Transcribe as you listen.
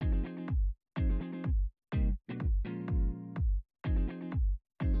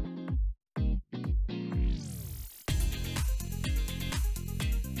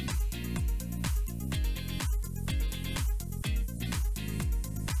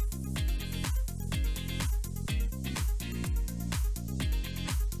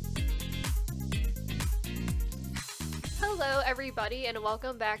Hello, everybody, and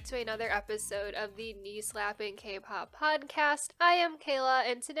welcome back to another episode of the Knee Slapping K-pop podcast. I am Kayla,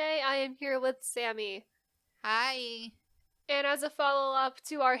 and today I am here with Sammy. Hi. And as a follow-up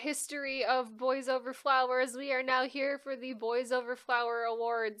to our history of Boys Over Flowers, we are now here for the Boys Over Flower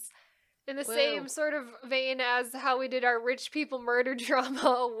Awards. In the same sort of vein as how we did our Rich People Murder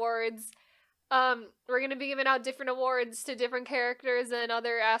Drama Awards, we're going to be giving out different awards to different characters and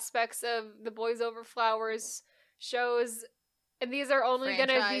other aspects of the Boys Over Flowers shows. And these are only going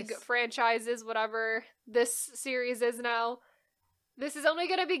to be franchises, whatever this series is now. This is only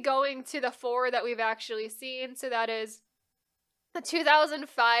going to be going to the 4 that we've actually seen. So that is the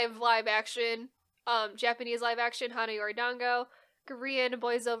 2005 live action, Japanese live action Hana Yori Dango, Korean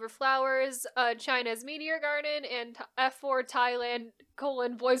Boys Over Flowers, China's Meteor Garden, and F4 Thailand,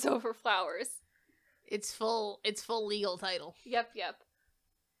 Boys Over Flowers. It's full legal title. Yep.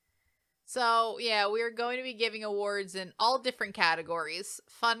 So, yeah, we're going to be giving awards in all different categories.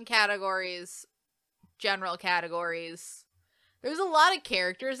 Fun categories, general categories. There's a lot of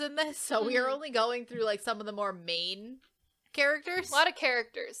characters in this, so we are only going through, like, some of the more main characters. A lot of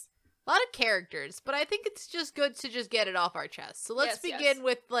characters, but I think it's just good to just get it off our chest. So let's begin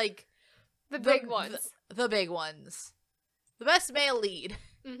with, like, the big ones. The big ones. The best male lead.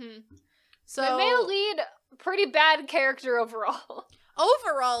 Mm-hmm. So the male lead, pretty bad character overall.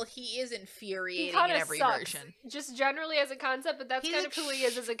 Overall, he is infuriating in every sucks. version. Just generally as a concept, but that's kind of who he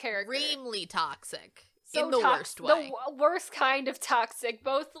is as a character. Extremely toxic. So in the worst way. The worst kind of toxic.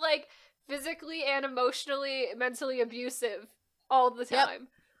 Both, like, physically and emotionally, mentally abusive all the time.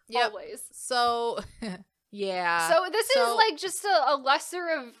 Yep. Always. So, yeah. So this is, like, just a lesser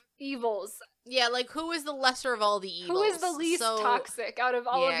of evils. Yeah, like, who is the lesser of all the evils? Who is the least toxic out of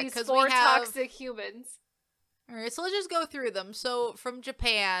all of these 4 toxic humans? Alright, so let's just go through them. So, from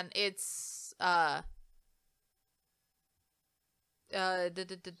Japan, it's,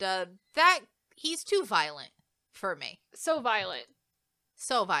 he's too violent for me. So violent.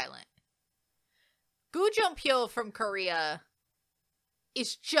 Gu Jung-pyo from Korea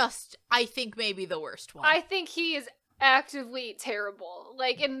is just, I think, maybe the worst one. I think he is actively terrible.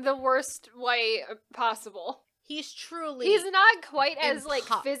 Like, in the worst way possible. He's not quite as, like,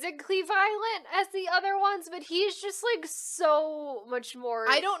 physically violent as the other ones, but he's just, like, so much more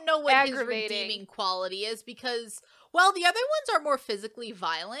I don't know what his redeeming quality is, because, well, the other ones are more physically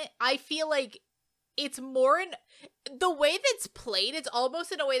violent. I feel like it's more in the way that's played, it's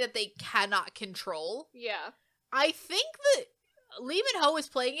almost in a way that they cannot control. Yeah. I think that Lee Min-ho is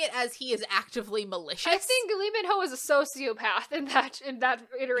playing it as he is actively malicious. I think Lee Min-ho is a sociopath in that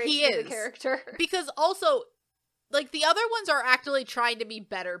iteration of the character. Because also, like, the other ones are actually trying to be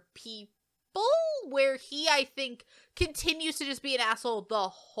better people, where he, I think, continues to just be an asshole the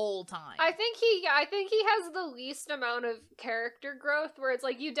whole time. I think he has the least amount of character growth, where it's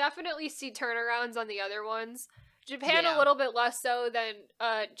like, you definitely see turnarounds on the other ones. Japan a little bit less so than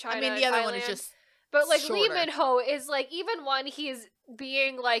China. I mean, the other one is just but, like, shorter. Lee Min-ho is, like, even when he's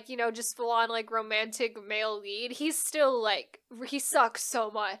being, like, you know, just full-on, like, romantic male lead, he's still, like, he sucks so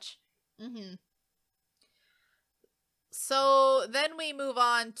much. Mm-hmm. So, then we move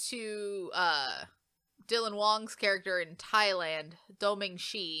on to, Dylan Wong's character in Thailand, Do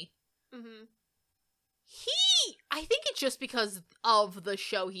Ming-shi. Mm-hmm. I think it's just because of the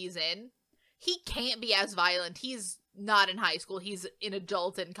show he's in. He can't be as violent. He's not in high school. He's an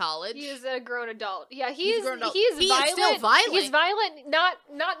adult in college. He is a grown adult. Yeah, he is violent. Is still violent. He's violent,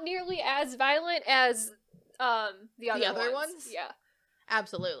 not nearly as violent as the other ones. Yeah.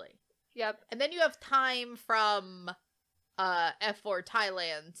 Absolutely. Yep. And then you have Time from F4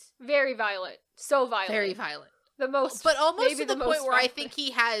 Thailand. Very violent. So violent. Very violent. The most, but almost to the point where violent. I think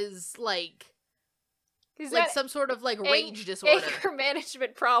he has, like, he's like some sort of, like, rage disorder. Anger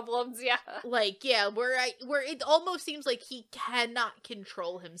management problems, yeah. Like, yeah, where it almost seems like he cannot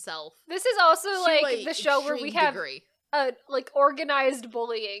control himself. This is also, like, the show where we have like, organized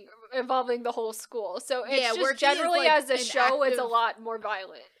bullying involving the whole school. So it's just generally, as a show, it's a lot more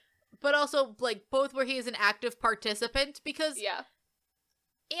violent. But also, like, both where he is an active participant, because I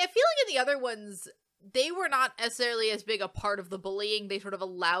feel like in the other ones, they were not necessarily as big a part of the bullying. They sort of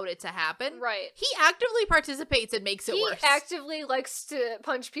allowed it to happen. Right. He actively participates and makes it worse. He actively likes to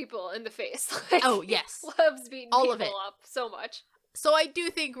punch people in the face. Like, oh, yes. Loves beating people up so much. So I do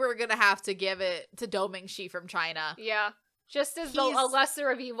think we're gonna have to give it to Do Ming-shi from China. Yeah. Just as a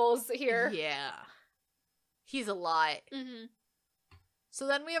lesser of evils here. Yeah. He's a lot. Mm-hmm. So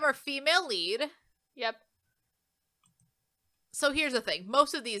then we have our female lead. Yep. So here's the thing.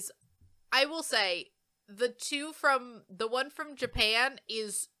 Most of these, I will say, the one from Japan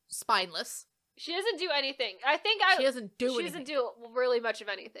is spineless. She doesn't do anything. She doesn't do she anything. doesn't do really much of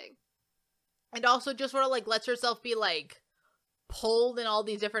anything. And also just sort of like lets herself be like pulled in all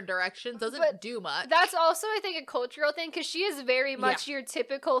these different directions. Doesn't do much. That's also, I think, a cultural thing, because she is very much your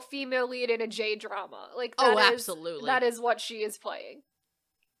typical female lead in a J-drama. Like, absolutely. That is what she is playing.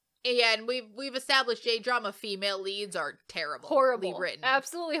 Yeah, and we've established J-drama female leads are terrible. Horribly written.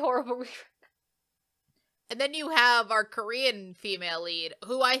 Absolutely horrible. And then you have our Korean female lead,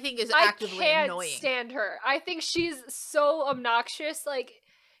 who I think is actively annoying. I can't stand her. I think she's so obnoxious, like,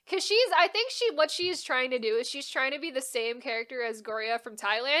 because what she's trying to do is she's trying to be the same character as Goria from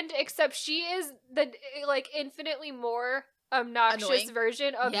Thailand, except she is the, like, infinitely more obnoxious annoying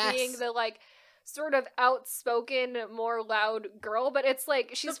version of being the, like, sort of outspoken, more loud girl, but it's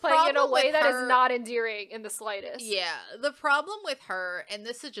like she's playing in a way that is not endearing in the slightest. Yeah, the problem with her, and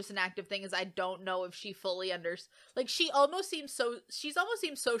this is just an active thing, is I don't know if she fully like, she's almost seems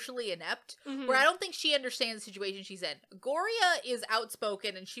socially inept, where I don't think she understands the situation she's in. Goria is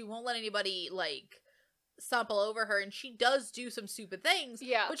outspoken and she won't let anybody, like, stumble over her, and she does do some stupid things,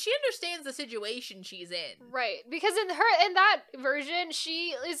 but she understands the situation she's in. Right, because in that version,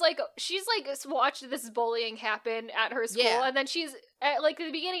 she's watched this bullying happen at her school, and then she's at, like,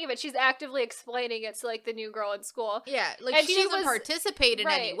 the beginning of it, she's actively explaining it to, like, the new girl in school. Yeah, like, and she doesn't participate in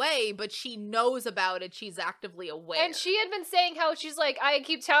any way, but she knows about it, she's actively aware. And she had been saying how she's like, I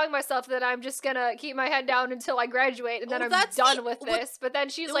keep telling myself that I'm just gonna keep my head down until I graduate, and then I'm done with this, but then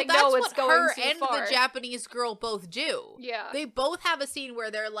she's like, no, it's going too far. And the Japanese girl both do. Yeah. They both have a scene where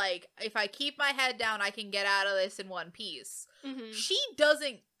they're like, if I keep my head down, I can get out of this in one piece. She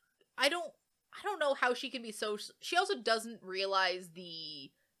doesn't, I don't know how she can be so, she also doesn't realize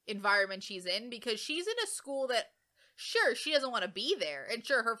the environment she's in, because she's in a school that, sure, she doesn't want to be there, and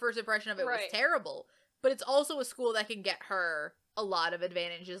sure, her first impression of it was terrible, but it's also a school that can get her a lot of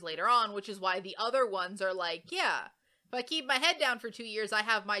advantages later on, which is why the other ones are like, yeah, if I keep my head down for 2 years, I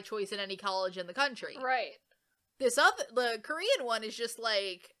have my choice in any college in the country. Right. The Korean one is just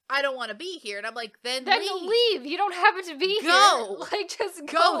like, I don't want to be here. And I'm like, then leave. You don't have to be here. Like, just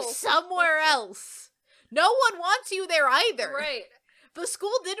go somewhere else. No one wants you there either. Right. The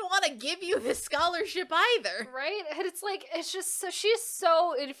school didn't want to give you this scholarship either. Right? And it's like, it's just so, she's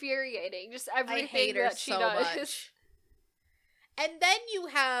so infuriating. Just everything I hate her that she so does. much. And then you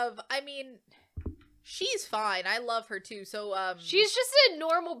have, I mean, she's fine. I love her too. So she's just a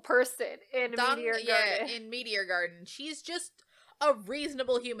normal person in Meteor Garden. Yeah, in Meteor Garden. She's just a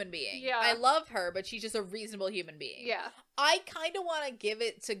reasonable human being. Yeah. I love her, but she's just a reasonable human being. Yeah. I kind of want to give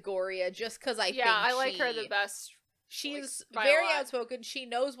it to Goria just because I think I like her the best. She's very outspoken. She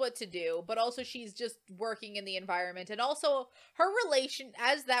knows what to do, but also she's just working in the environment. And also her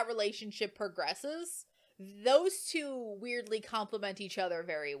as that relationship progresses, those two weirdly complement each other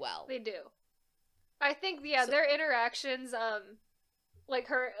very well. They do. I think, their interactions, like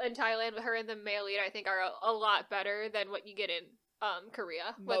her in Thailand with her and the male lead, I think are a lot better than what you get in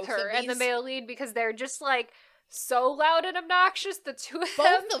Korea with her and the male lead, because they're just like so loud and obnoxious, the two of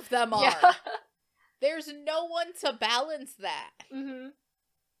them. Both of them are. Yeah. There's no one to balance that. Mm-hmm.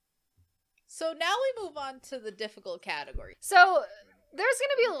 So now we move on to the difficult category. So there's going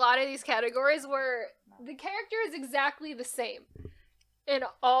to be a lot of these categories where the character is exactly the same in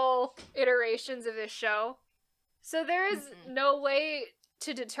all iterations of this show. So there is no way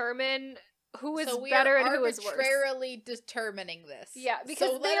to determine who is better and who is worse. We are arbitrarily determining this. Yeah,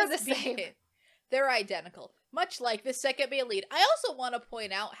 because they're the same. They're identical. Much like the second male lead. I also want to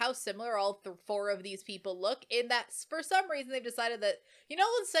point out how similar all four of these people look, in that for some reason they've decided that, you know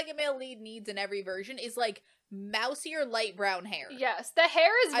what the second male lead needs in every version is like mousier light brown hair. Yes, the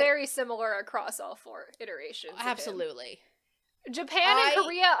hair is very similar across all four iterations. Absolutely. Japan and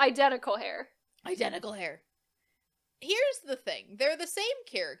Korea, identical hair. Identical hair. Here's the thing. They're the same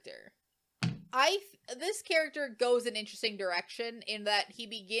character. This character goes an interesting direction in that he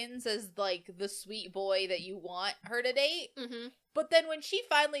begins as, like, the sweet boy that you want her to date. Mm-hmm. But then when she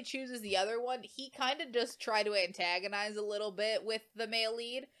finally chooses the other one, he kind of just try to antagonize a little bit with the male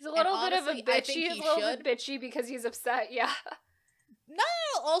lead. He's a little bit of a bitch. He's a little bit bitchy because he's upset, yeah.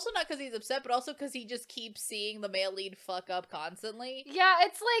 Also not because he's upset, but also because he just keeps seeing the male lead fuck up constantly. Yeah,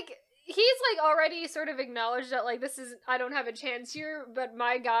 it's like, he's like already sort of acknowledged that, like, I don't have a chance here, but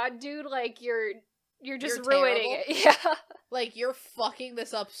my god, dude, like, you're just ruining it. Yeah. Like, you're fucking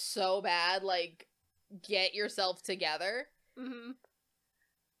this up so bad, like, get yourself together. Mm-hmm.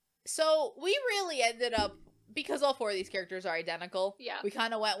 So, we really ended up, because all four of these characters are identical, we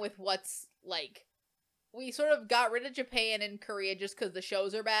kind of went with what's, like, we sort of got rid of Japan and Korea just because the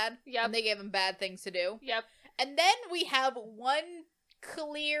shows are bad. Yep. And they gave them bad things to do. Yep. And then we have one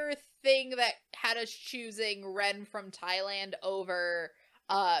clear thing that had us choosing Ren from Thailand over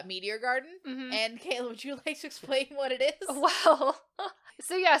Meteor Garden. Mm-hmm. And Kayla, would you like to explain what it is? Well,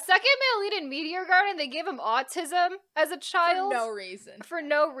 so yeah, second male lead in Meteor Garden, they gave him autism as a child. For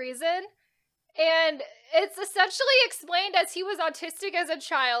no reason. And it's essentially explained as he was autistic as a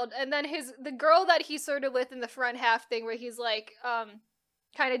child, and then the girl that he's sort of with in the front half thing where he's like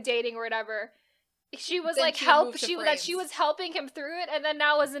kind of dating or whatever, she was Then like she was helping him through it, and then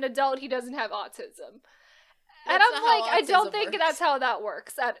now as an adult he doesn't have autism. And I'm like, I don't think that's how that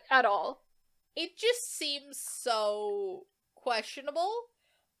works at all. It just seems so questionable.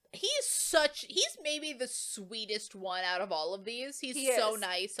 He's maybe the sweetest one out of all of these. He's so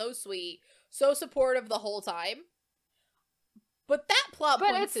nice, so sweet, so supportive the whole time. But that plot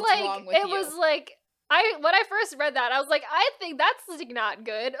point is wrong with you. It was like, when I first read that, I was like, I think that's like not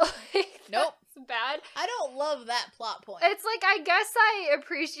good. Nope. That's bad. I don't love that plot point. It's like, I guess I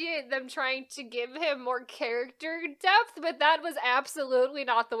appreciate them trying to give him more character depth, but that was absolutely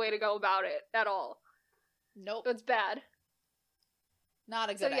not the way to go about it at all. Nope. It's bad. Not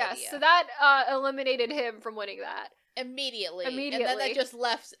a good idea. So that eliminated him from winning that. Immediately. And then that just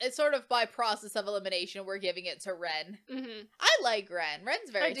left, it's sort of by process of elimination, we're giving it to Ren. Mm-hmm. I like Ren.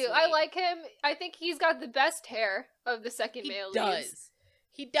 Ren's very sweet. I like him. I think he's got the best hair of the second male leads.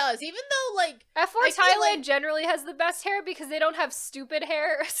 He does, even though, like... F4 Thailand generally has the best hair because they don't have stupid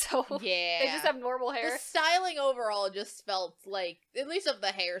hair, so yeah. They just have normal hair. The styling overall just felt like, at least of the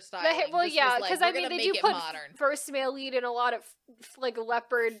hairstyle. Because I mean, they do put first male lead in a lot of, like,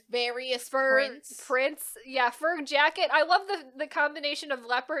 leopard... Various fur prints. Yeah, fur jacket. I love the combination of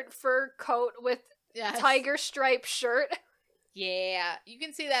leopard fur coat with tiger stripe shirt. Yeah, you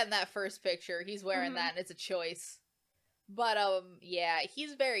can see that in that first picture. He's wearing that, and it's a choice. But, yeah,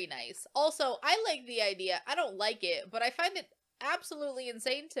 he's very nice. Also, I like the idea. I don't like it, but I find it absolutely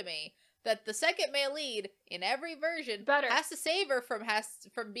insane to me that the second male lead in every version has to save her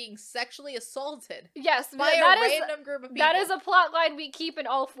from being sexually assaulted. Yes, by a random group of people. That is a plot line we keep in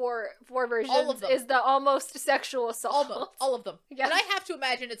all four versions. All of them. Is the almost sexual assault. All of them. Yes. And I have to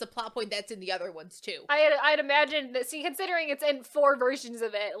imagine it's a plot point that's in the other ones too. I'd imagine that. See, considering it's in 4 versions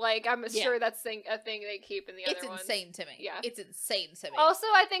of it, like I'm sure that's a thing they keep in the other ones. It's insane to me. Yeah, it's insane to me. Also,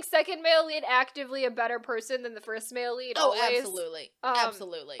 I think second male lead actively a better person than the first male lead. Oh, always. absolutely,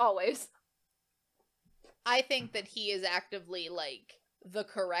 absolutely, always. I think that he is actively, like, the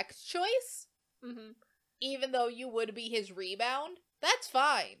correct choice. Mm-hmm. Even though you would be his rebound. That's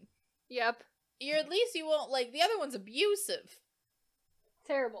fine. Yep. At least you won't, like, the other one's abusive.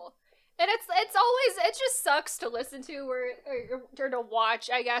 Terrible. And it's always, it just sucks to listen to or to watch,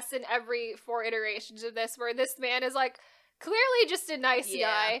 I guess, in every 4 iterations of this, where this man is, like, clearly just a nice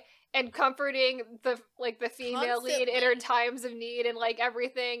guy. And comforting the female lead in her times of need and, like,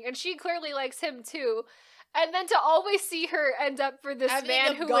 everything. And she clearly likes him, too. And then to always see her end up for this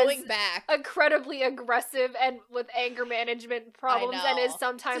man who is incredibly aggressive and with anger management problems and is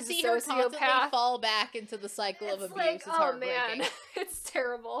sometimes a sociopath. To see her constantly fall back into the cycle of abuse is heartbreaking. Man. It's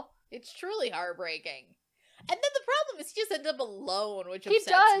terrible. It's truly heartbreaking. And then the problem is he just ends up alone, which upsets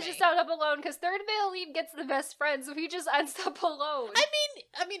me. He does just end up alone, because third male lead gets the best friend, so he just ends up alone.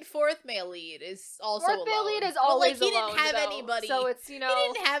 I mean, fourth male lead is also alone. Fourth male lead is always alone, he didn't have anybody. So it's, he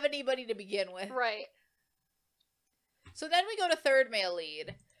didn't have anybody to begin with. Right. So then we go to third male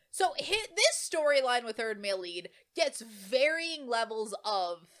lead. So this storyline with third male lead gets varying levels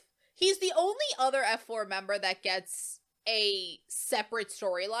of... He's the only other F4 member that gets a separate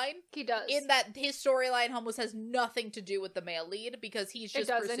storyline. He does. In that his storyline almost has nothing to do with the male lead, because he's just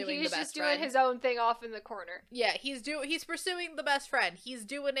pursuing the best friend. He's just doing his own thing off in the corner. Yeah, he's pursuing the best friend. He's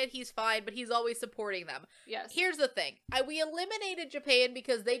doing it, he's fine, but he's always supporting them. Yes. Here's the thing. We eliminated Japan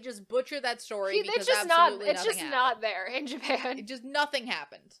because they just butchered that story it's just not there in Japan. Nothing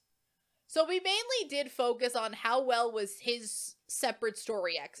happened. So we mainly did focus on how well was his separate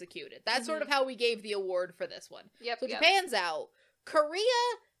story executed. That's sort of how we gave the award for this one. Yep. So Japan's out. Korea,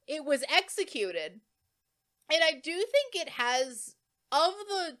 it was executed. And I do think it has, of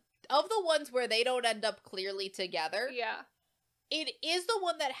the ones where they don't end up clearly together. Yeah. It is the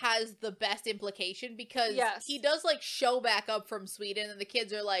one that has the best implication, because he does, like, show back up from Sweden, and the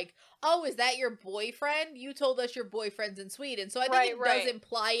kids are like, oh, is that your boyfriend? You told us your boyfriend's in Sweden. So I think it does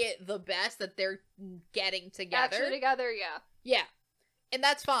imply it the best that they're getting together. Actually together, yeah. Yeah. And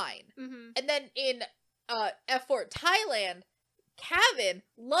that's fine. Mm-hmm. And then in F4 Thailand, Kevin,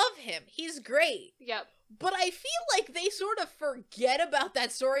 love him. He's great. Yep. But I feel like they sort of forget about that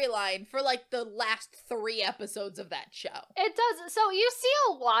storyline for, like, the last 3 episodes of that show. It does. So you see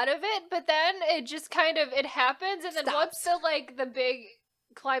a lot of it, but then it just kind of, it happens, and then once the big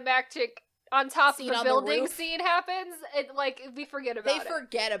climactic on top Scene of the on the building roof. scene happens, it, like, we forget about it. They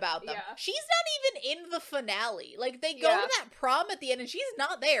forget about them. Yeah. She's not even in the finale. Like, they go Yeah. to that prom at the end and she's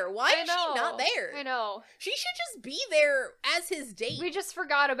not there. Why is she not there? I know. She should just be there as his date. We just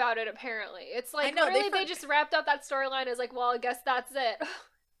forgot about it, apparently. It's like, I know, really, they just wrapped up that storyline as like, well, I guess that's it.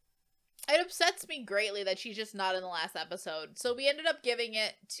 It upsets me greatly that she's just not in the last episode. So we ended up giving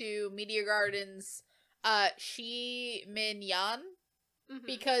it to Meteor Garden's Shi Min Yan Mhm.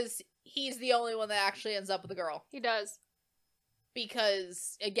 because he's the only one that actually ends up with a girl. He does.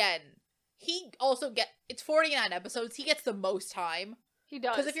 Because, again, he also it's 49 episodes. He gets the most time. He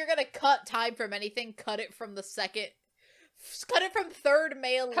does. Because if you're gonna cut time from anything, cut it from third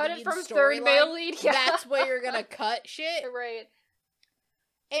male lead. Cut it from third male lead, yeah. That's where you're gonna cut shit. Right.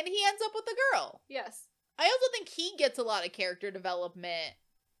 And he ends up with the girl. Yes. I also think he gets a lot of character development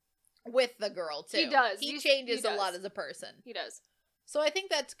with the girl, too. He does. He changes he does. a lot as a person. He does. So I think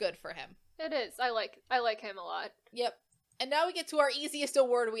that's good for him. It is. I like him a lot. Yep. And now we get to our easiest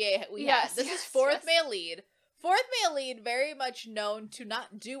award we Yes, had. This yes, is fourth yes. male lead. Fourth male lead, very much known to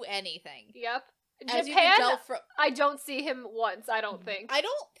not do anything. Yep. As you can Japan, tell from, I don't see him once, I don't think. I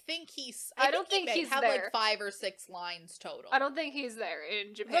don't think he's. I don't think he may he's have there. like 5 or 6 lines total. I don't think he's there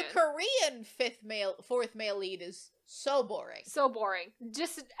in Japan. The Korean fourth male lead is so boring. So boring.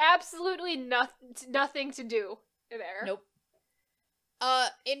 Just absolutely nothing to do there. Nope.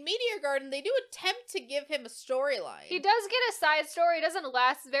 In Meteor Garden, they do attempt to give him a storyline. He does get a side story. It doesn't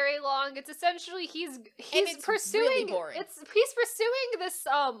last very long. It's essentially he's it's pursuing. really boring. He's pursuing this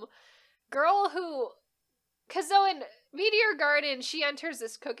girl who, because so in Meteor Garden she enters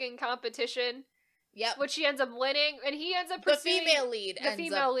this cooking competition. Yep. Which she ends up winning, and he ends up The pursuing. female lead. The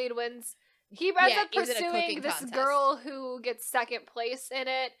female lead wins. He ends up is in a pursuing cooking this contest. girl who gets second place in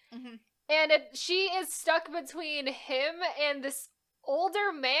it, Mhm. and she is stuck between him and this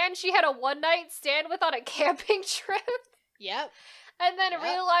older man she had a one-night stand with on a camping trip. Yep. And then Yep.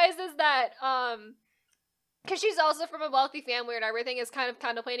 realizes that, because she's also from a wealthy family and everything, is kind of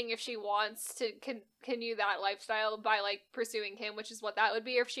contemplating if she wants to continue that lifestyle by, like, pursuing him, which is what that would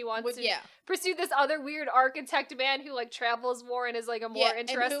be, or if she wants to pursue this other weird architect man who, like, travels more and is, like, a more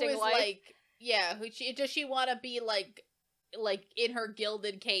interesting and who is, life. like, does she want to be, like in her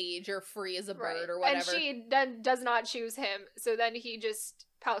gilded cage or free as a bird or whatever? And she then does not choose him, so then he just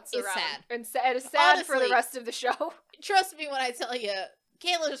pouts Is around. sad. And is sad for the Honestly, rest of the show. Trust me when I tell you,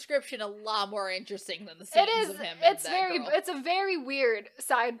 Kayla's description a lot more interesting than the scenes It is. of him. And It's that very. girl. It's a very weird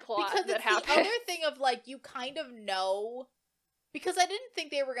side plot Because that it's happens. the other thing of, like, you kind of know, because I didn't think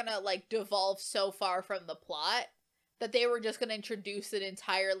they were gonna, like, devolve so far from the plot that they were just gonna introduce an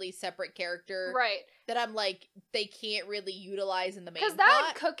entirely separate character, Right. that I'm like, they can't really utilize in the main Because plot.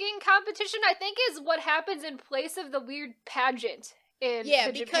 that cooking competition, I think, is what happens in place of the weird pageant in the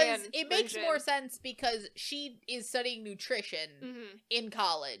because Japan it makes version. more sense because she is studying nutrition Mhm. in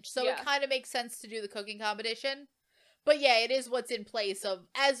college, so Yeah. it kind of makes sense to do the cooking competition. But yeah, it is what's in place of,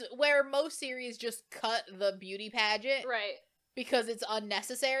 as where most series just cut the beauty pageant Right. because it's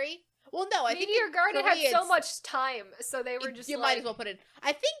unnecessary. Well, no, I think Meteor in Garden Korea had so it's- much time, so they were just you like, might as well put it.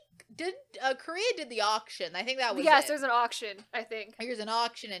 I think Korea did the auction. I think that was yes, it. there's an auction, I think. Here's an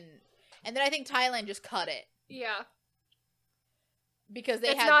auction, and then I think Thailand just cut it Yeah. because they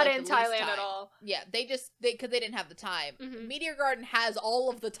It's had not like, in the least Thailand time. at all. Yeah, because they didn't have the time. Mhm. Meteor Garden has all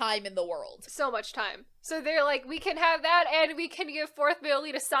of the time in the world. So much time. So they're like, we can have that, and we can give fourth male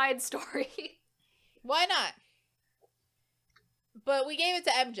lead a side story. Why not? But we gave it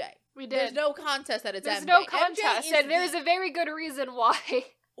to MJ. We did. There's no contest that it's There's MJ. no MJ contest, is and there's a very good reason why.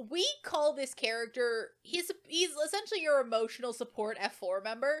 We call this character, he's essentially your emotional support F4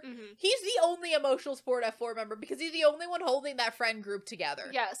 member. Mhm. He's the only emotional support F4 member because he's the only one holding that friend group together.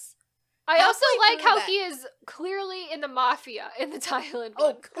 Yes. I also Halfway like through how that- he is clearly in the mafia in the Thailand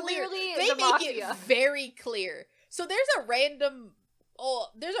Oh, one. clear. Clearly They in the make mafia. it very clear. So there's a random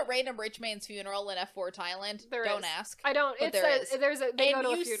rich man's funeral in F4 Thailand. There Don't is. ask. I don't. But It there says is. there's a. They go And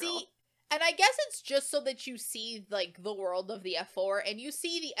to a you funeral. see, and I guess it's just so that you see, like, the world of the F4, and you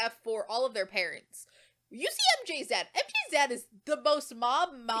see the F4, all of their parents. You see MJ's dad. MJ's dad is the most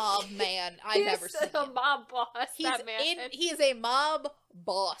mob man I've ever He's seen. a mob boss. He's that man. he is a mob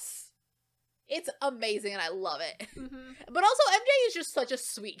boss. It's amazing, and I love it. Mhm. But also, MJ is just such a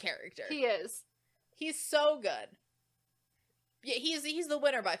sweet character. He is. He's so good. Yeah, he's the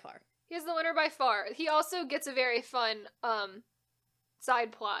winner by far. He's the winner by far. He also gets a very fun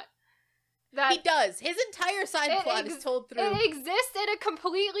side plot. That he does. His entire side plot is told through. It exists in a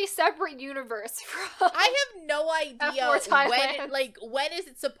completely separate universe from I have no idea F4 Thailand. when is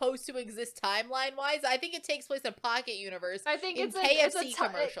it supposed to exist timeline wise. I think it takes place in Pocket Universe. I think in it's KFC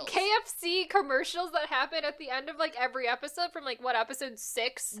commercials. KFC commercials that happen at the end of like every episode from like what, episode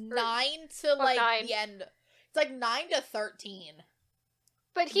 6? 9 to like 9. the end. It's like 9 to 13.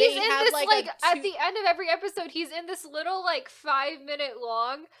 But he's in this like a at the end of every episode he's in this little like 5-minute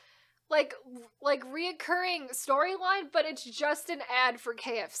long like reoccurring storyline, but it's just an ad for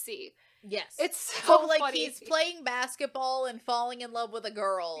KFC. Yes. It's so like funny. He's playing basketball and falling in love with a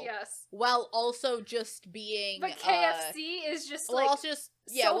girl. Yes. While also just being But KFC is just like also just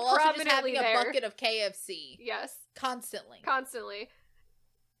having a bucket of KFC. Yes. Constantly.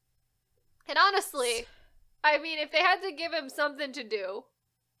 And honestly, I mean, if they had to give him something to do.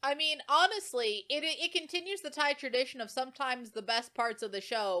 I mean, honestly, it continues the Thai tradition of sometimes the best parts of the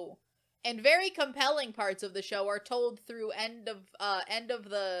show and very compelling parts of the show are told through end of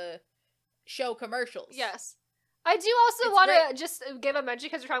the show commercials. Yes. I do also want to just give a mention,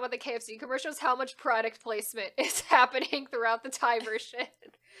 because we're talking about the KFC commercials, how much product placement is happening throughout the Thai version.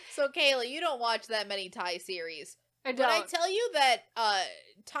 So, Kayla, you don't watch that many Thai series. I don't. But I tell you that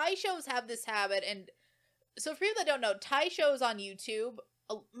Thai shows have this habit, and so for people that don't know, Thai shows on YouTube,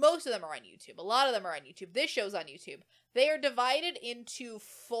 most of them are on YouTube. A lot of them are on YouTube. This show's on YouTube. They are divided into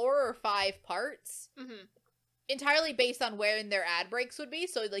 4 or 5 parts, entirely based on where in their ad breaks would be.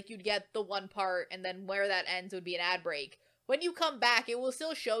 So, like, you'd get the one part, and then where that ends would be an ad break. When you come back, it will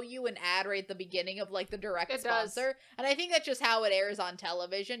still show you an ad right at the beginning of, like, the direct sponsor. And I think that's just how it airs on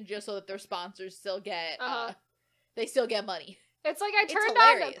television, just so that their sponsors still get, they still get money. It's like I turned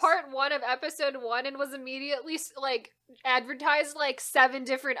on part 1 of episode 1 and was immediately, like, advertised, like, 7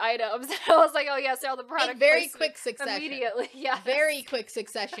 different items. And I was like, oh, yes, all the product in very quick succession. Immediately, yeah. Very quick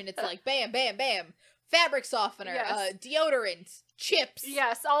succession. It's like, bam, bam, bam. Fabric softener, deodorant, chips.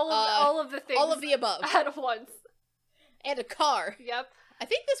 Yes, all of the things. All of the above. At once. And a car. Yep. I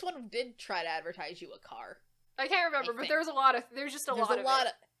think this one did try to advertise you a car. I can't remember, but there's just a lot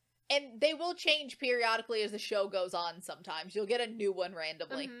of and they will change periodically as the show goes on sometimes. You'll get a new one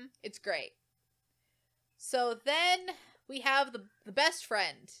randomly. It's great. So then we have the best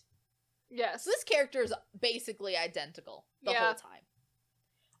friend. Yes. So this character is basically identical the whole time.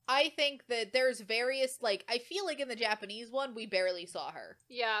 I think that there's various, like, I feel like in the Japanese one, we barely saw her.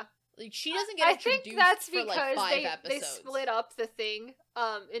 Yeah. Like, she doesn't get introduced think that's for, because like, 5 episodes. They split up the thing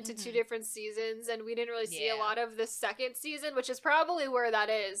into 2 different seasons, and we didn't really see a lot of the second season, which is probably where that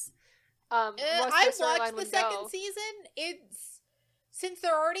is. I watched the second season. Since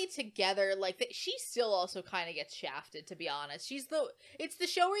they're already together, like, she still also kind of gets shafted, to be honest. It's the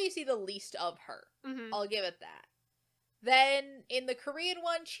show where you see the least of her. I'll give it that. Then, in the Korean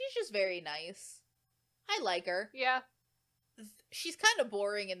one, she's just very nice. I like her. Yeah. She's kind of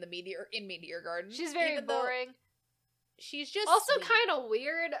boring in Meteor Garden. She's very boring. She's just also kind of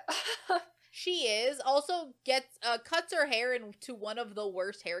weird. She is. Also cuts her hair into one of the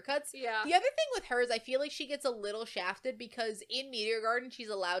worst haircuts. Yeah. The other thing with her is I feel like she gets a little shafted because in Meteor Garden she's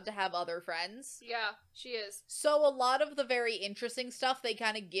allowed to have other friends. Yeah, she is. So a lot of the very interesting stuff they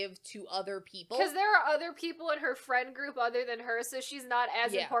kind of give to other people. Because there are other people in her friend group other than her, so she's not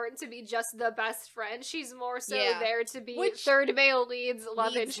as important to be just the best friend. She's more so there to be third male lead's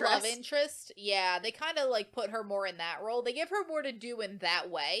love interest. Yeah, they kind of like put her more in that role. They give her more to do in that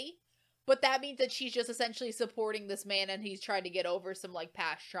way. But that means that she's just essentially supporting this man and he's trying to get over some, like,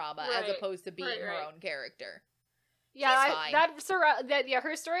 past trauma as opposed to being her own character. Yeah,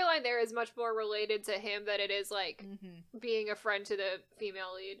 her storyline there is much more related to him than it is, like, being a friend to the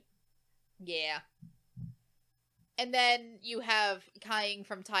female lead. Yeah. And then you have Kaing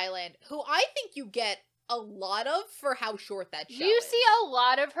from Thailand, who I think you get a lot of for how short that show is. You see a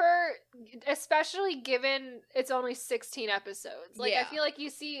lot of her, especially given it's only 16 episodes. Like, I feel like you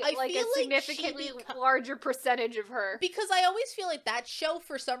see a significantly larger percentage of her. Because I always feel like that show,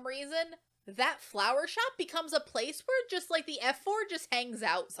 for some reason, that flower shop becomes a place where just, like, the F4 just hangs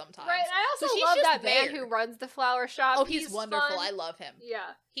out sometimes. Right, and I also love that man who runs the flower shop. Oh, he's wonderful. Fun. I love him.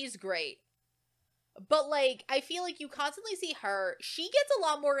 Yeah. He's great. But, like, I feel like you constantly see her. She gets a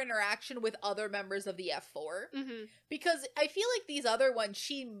lot more interaction with other members of the F4. Because I feel like these other ones,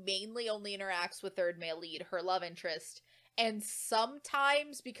 she mainly only interacts with third male lead, her love interest. And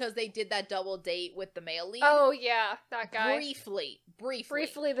sometimes, because they did that double date with the male lead. Oh, yeah, that guy. Briefly,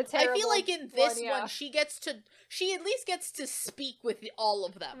 the terrible I feel like in this one, she at least gets to speak with all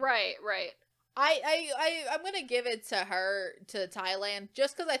of them. Right. I'm gonna give it to her, to Thailand,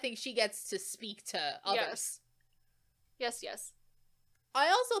 just because I think she gets to speak to others. Yes. I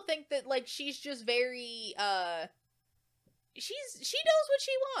also think that, like, she's just very, she knows what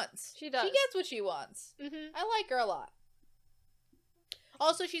she wants. She does. She gets what she wants. Mm-hmm. I like her a lot.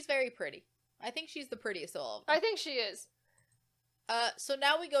 Also, she's very pretty. I think she's the prettiest of all of them. I think she is. So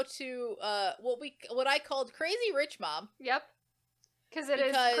now we go to, what I called Crazy Rich Mom. Yep. Because it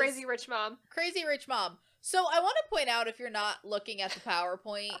is Crazy Rich Mom. Crazy Rich Mom. So I want to point out, if you're not looking at the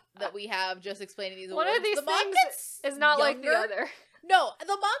PowerPoint that we have just explaining these awards, one of these the mom things is not younger. like the other. No, the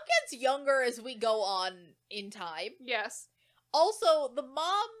mom gets younger as we go on in time. Yes. Also, the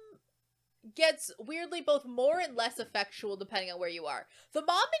mom gets weirdly both more and less effectual depending on where you are. The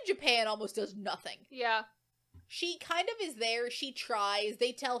mom in Japan almost does nothing. Yeah. She kind of is there, she tries,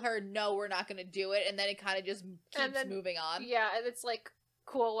 they tell her, no, we're not gonna do it, and then it kind of just keeps moving on. Yeah, and it's like,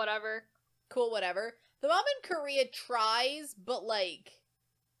 cool, whatever. Cool, whatever. The mom in Korea tries, but, like,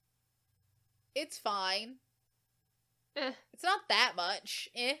 it's fine. It's not that much.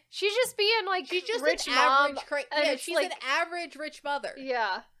 She's just being, like, she's just rich an mom. average, she's like, an average rich mother.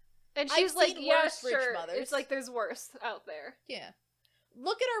 Yeah. And she's I've like, seen yeah, worse rich sure. mothers. It's like, there's worse out there. Yeah.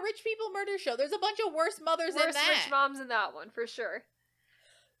 Look at our Rich People Murder Show. There's a bunch of worse mothers in that. Rich moms in that one, for sure.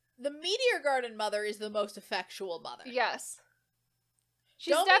 The Meteor Garden mother is the most effectual mother. Yes.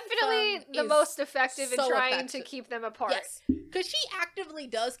 She's Dong definitely Min-sung the is most effective in so trying effective. to keep them apart. Yes. Because she actively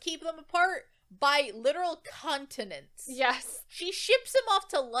does keep them apart by literal continents. Yes. She ships them off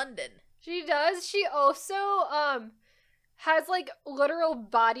to London. She does. She also, has, like, literal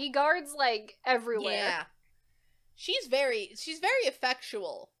bodyguards, like, everywhere. Yeah. She's very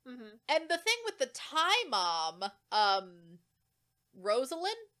effectual. Mm-hmm. And the thing with the Thai mom,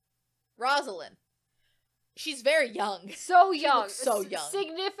 Rosalind? She's very young. So She young. looks so young.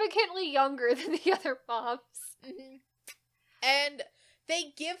 Significantly younger than the other moms. Mm-hmm. And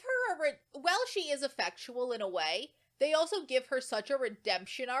they give her well, she is effectual in a way. They also give her such a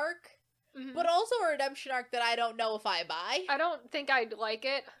redemption arc, Mm-hmm. but also a redemption arc that I don't know if I buy. I don't think I'd like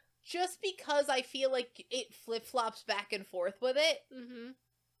it. Just because I feel like it flip-flops back and forth with it. Mm-hmm.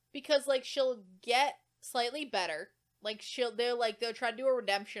 Because, like, she'll get slightly better. Like, they'll try to do a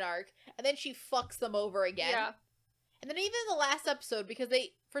redemption arc, and then she fucks them over again. Yeah. And then even in the last episode, because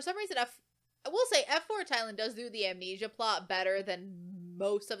for some reason, I will say F4 Thailand does do the amnesia plot better than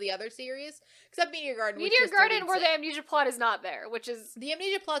most of the other series, except Meteor Garden. Meteor Garden, where the amnesia plot is not there, which is the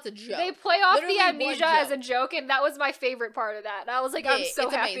amnesia plot's a joke. They play off Literally the amnesia as a joke, and that was my favorite part of that. And I was like, Yeah, I'm so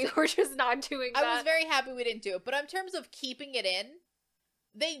it's happy amazing. we're just not doing that. I was very happy we didn't do it, but in terms of keeping it in,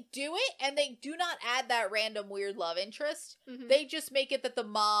 they do it, and they do not add that random weird love interest. Mhm. They just make it that the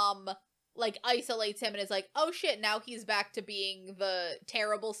mom, like, isolates him and is like, oh shit, now he's back to being the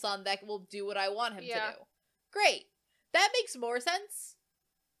terrible son that will do what I want him to do. Great. That makes more sense,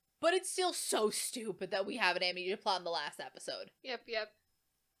 but it's still so stupid that we have an amnesia plot in the last episode. Yep.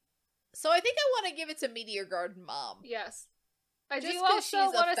 So I think I want to give it to Meteor Garden Mom. Yes. I Just do 'cause also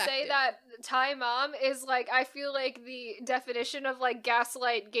she's want to say effective. that Thai mom is, like, I feel like the definition of, like,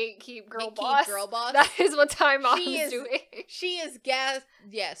 gaslight, gatekeep, girl Gatekeep, boss. girl boss. That is what Thai mom She is is- doing. She is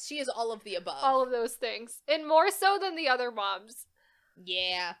yes, she is all of the above. All of those things. And more so than the other moms.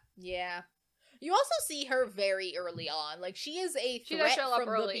 Yeah. You also see her very early on. Like, she is a She does threat show up from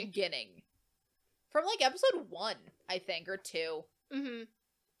early. the beginning. From, like, episode 1, I think, or 2. Mm-hmm.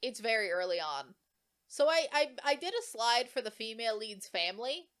 It's very early on. So I did a slide for the female lead's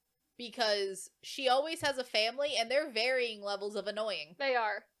family, because she always has a family, and they're varying levels of annoying. They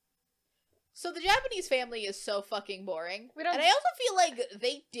are. So the Japanese family is so fucking boring. We don't- And I also feel like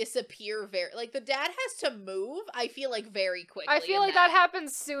they disappear like, the dad has to move, I feel like, very quickly. I feel in like that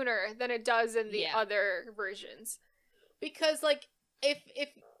happens sooner than it does in the Yeah. other versions. Because, like, if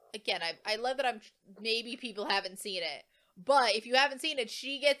again, I love that maybe people haven't seen it, but if you haven't seen it,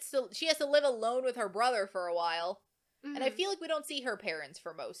 she has to live alone with her brother for a while, and I Mhm. feel like we don't see her parents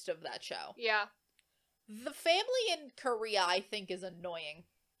for most of that show. Yeah. The family in Korea, I think, is annoying.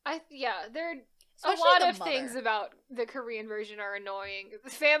 There a Especially lot the of mother. things about the Korean version are annoying. The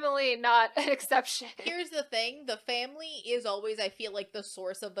family, not an exception. Here's the thing, the family is always, I feel like, the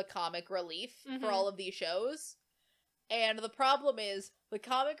source of the comic relief Mhm. for all of these shows. And the problem is, the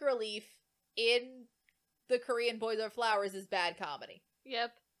comic relief in the Korean Boys Over Flowers is bad comedy.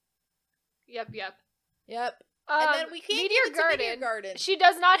 Yep. Yep. And then we can't Meteor give it to Meteor Garden. She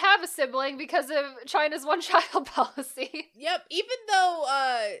does not have a sibling because of China's one-child policy. Yep, even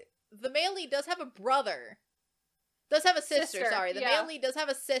though the male lead does have a brother. Does have a sister, sorry. The yeah. male lead does have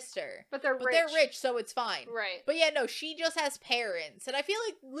a sister. But they're But rich. they're rich, so it's fine. Right. But yeah, no, she just has parents. And I feel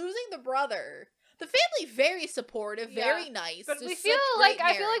like losing the brother The family very supportive, Yeah. very nice. But we just feel such like, great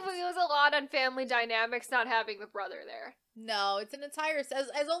I feel like parents. we lose a lot on family dynamics not having the brother there. No, it's an entire,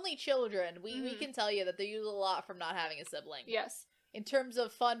 as only children, we Mhm. can tell you that they use a lot from not having a sibling. Yes. In terms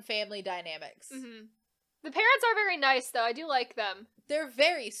of fun family dynamics. Mm-hmm. The parents are very nice, though. I do like them. They're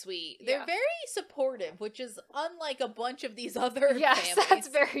very sweet. They're Yeah. very supportive, which is unlike a bunch of these other Yes, families. that's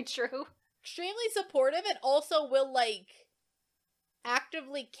very true. Extremely supportive, and also will, like,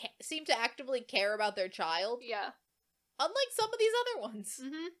 seem to actively care about their child. Yeah. Unlike some of these other ones.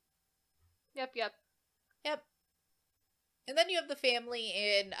 Mm-hmm. Yep. Yep. And then you have the family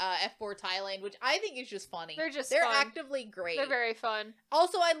in F4 Thailand, which I think is just funny. They're fun. actively great. They're very fun.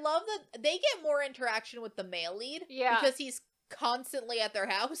 Also, I love that they get more interaction with the male lead. Yeah. Because he's constantly at their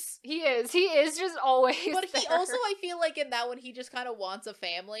house. He is just always But he there. also, I feel like in that one, he just kind of wants a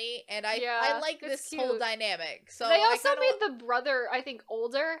family. And I like it's this whole cute. dynamic. So they also made the brother, I think,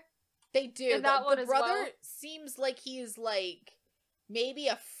 older. They do. in that one the as brother well. seems like he's, like, maybe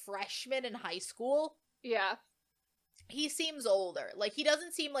a freshman in high school. Yeah. He seems older. Like, he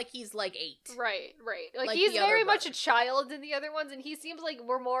doesn't seem like he's, like, 8. Right. Like Like he's the other very much brother. a child in the other ones, and he seems like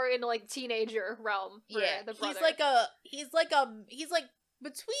we're more in like teenager realm. For Yeah, the brother. he's like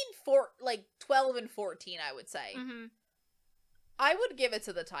between 12 and 14, I would say. Mm-hmm. I would give it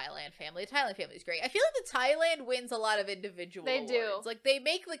to the Thailand family. The Thailand family is great. I feel like the Thailand wins a lot of individual They awards. do. Like, they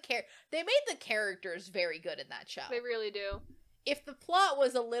made the characters very good in that show. They really do. If the plot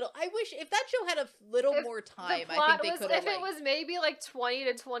was a little, I wish if that show had a little If more time, The I plot think they could have. if it was maybe like 20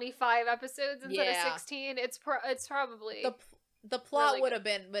 to 25 episodes instead Yeah. of 16, it's probably the plot really would have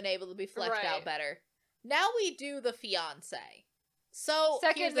been able to be fleshed Right. out better. Now we do the fiance. So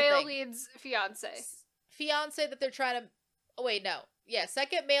here's second the male thing. lead's fiance. Fiance that they're trying to. Oh wait, no. Yeah,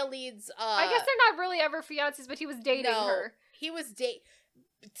 second male leads. I guess they're not really ever fiancés, but he was dating no, her. He was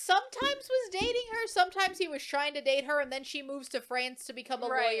sometimes was dating her, sometimes he was trying to date her, and then she moves to France to become a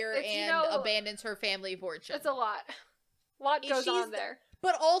Right. lawyer It's, and abandons her family fortune. It's a lot. Lot goes She's on there.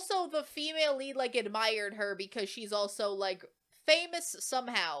 But also the female lead like admired her because she's also like famous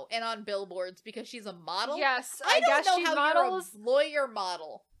somehow and on billboards because she's a model. Yes, I don't guess know she how models. you're a lawyer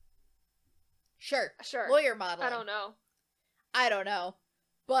model. Sure. Lawyer model. I don't know. I don't know.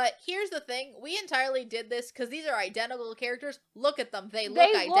 But here's the thing. We entirely did this because these are identical characters. Look at them. They look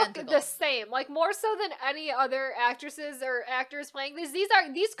identical. Look the same. Like, more so than any other actresses or actors playing these. These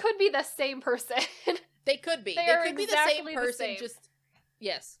could be the same person. They could be. They They are could be the exactly same the person, same. just...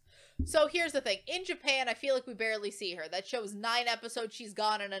 Yes. So here's the thing. In Japan, I feel like we barely see her. That show's 9 episodes. She's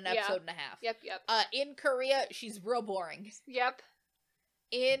gone in an Yeah. episode and a half. Yep. In Korea, she's real boring. Yep.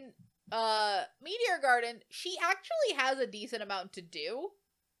 In Meteor Garden, she actually has a decent amount to do.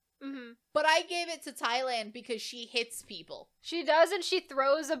 Mm-hmm. But I gave it to Thailand because she hits people. She does, and she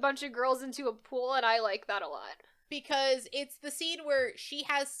throws a bunch of girls into a pool, and I like that a lot. Because it's the scene where she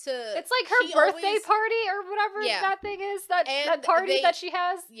has to... It's like her birthday party or whatever that thing is. That party that she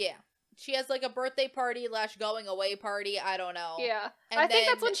has. Yeah. She has like a birthday party / going away party. I don't know. Yeah. And I think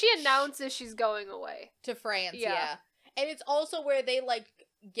that's then when she announces she's going away. to France, Yeah. yeah. And it's also where they like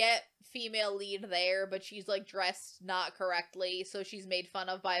get female lead there, but she's like dressed not correctly, so she's made fun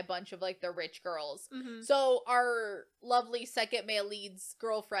of by a bunch of like the rich girls. Mm-hmm. So our lovely second male lead's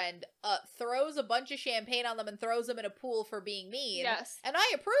girlfriend throws a bunch of champagne on them and throws them in a pool for being mean. Yes. And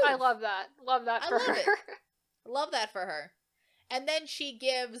I approve. I love that. Love that for I love her. it. Love that for her. And then she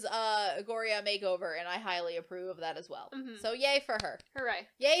gives Goria a makeover, and I highly approve of that as well. Mhm. So yay for her. Hooray.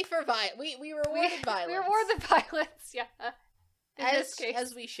 Yay for violence. We rewarded violence. We reward the violence, yeah. In this case.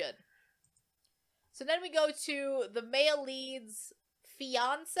 As we should. So then we go to the male lead's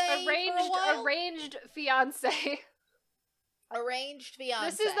fiance for a while. Arranged fiance. Arranged fiance.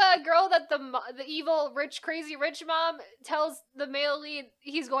 This is the girl that the evil, crazy rich mom tells the male lead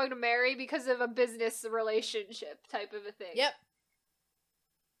he's going to marry because of a business relationship type of a thing. Yep.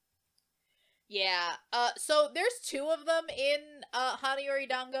 Yeah. So there's 2 of them in Hanayori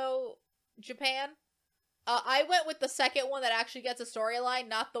Dango, Japan. I went with the second one that actually gets a storyline,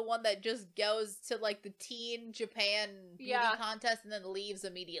 not the one that just goes to like the teen Japan beauty contest and then leaves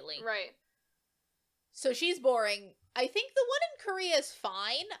immediately. Right. So she's boring. I think the one in Korea is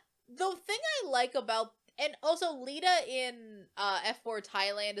fine. The thing I like about... And also, Lita in F4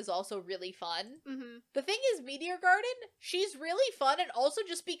 Thailand is also really fun. Mm-hmm. The thing is, Meteor Garden, she's really fun and also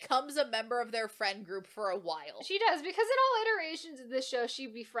just becomes a member of their friend group for a while. She does, because in all iterations of this show, she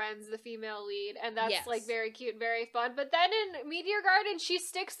befriends the female lead, and that's, like, very cute, very fun. But then in Meteor Garden, she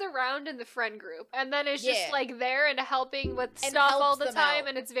sticks around in the friend group, and then is just, like, there and helping with stuff all the time,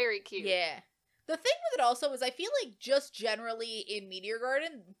 and it's very cute. Yeah. The thing with it also is I feel like just generally in Meteor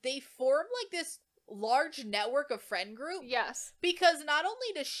Garden, they form, like, this large network of friend group. Yes. Because not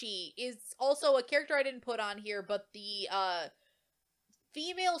only does she is also a character I didn't put on here, but the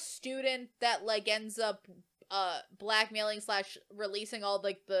female student that like ends up blackmailing / releasing all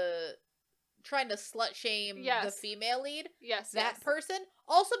like the trying to slut shame the female lead. Yes. That person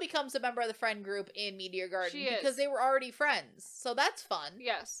also becomes a member of the friend group in Meteor Garden because they were already friends. So that's fun.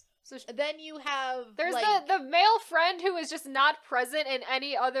 Yes. So then you have there's like, the male friend who is just not present in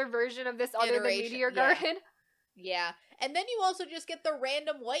any other version of this other than Meteor Garden. Yeah. And then you also just get the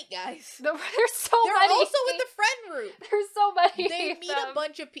random white guys. There's so many. They're also in the friend group. There's so many. They meet a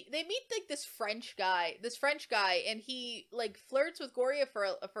bunch of people. They meet like this French guy, and he like flirts with Goria for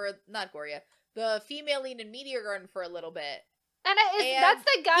not Goria, the female lead in Meteor Garden for a little bit. And that's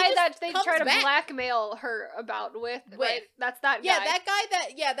the guy that they try to blackmail her about with. Right? That's that guy.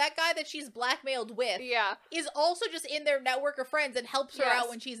 That guy that she's blackmailed with. Yeah. Is also just in their network of friends and helps her out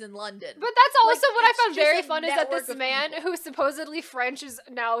when she's in London. But that's also what I found very fun is that this man who's supposedly French is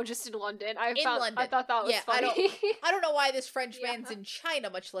now just in London. I thought that was funny. I don't know why this French man's in China,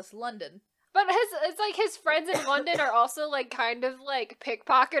 much less London. But it's like his friends in London are also like kind of like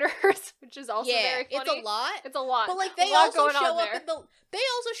pickpocketers, which is also very funny. It's a lot. It's a lot. But like they also show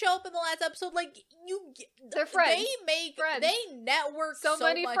up in the last episode. Like they're friends. They make friends. They network so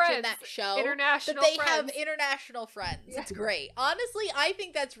many much friends in that show. International that they friends. have international friends. Yeah. It's great. Honestly, I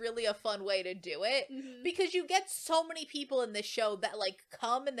think that's really a fun way to do it because you get so many people in this show that like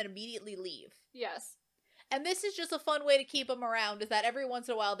come and then immediately leave. Yes. And this is just a fun way to keep them around, is that every once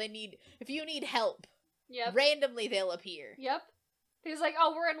in a while if you need help, randomly they'll appear. Yep. He's like,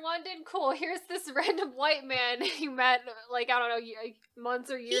 oh, we're in London? Cool, here's this random white man you met, like, I don't know, months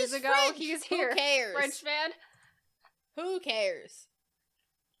or years ago. French. He's here. Who cares? French man. Who cares?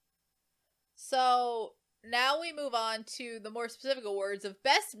 So, now we move on to the more specific awards of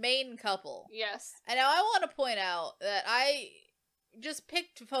Best Main Couple. Yes. And now I want to point out that I just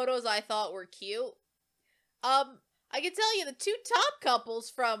picked photos I thought were cute. I can tell you the two top couples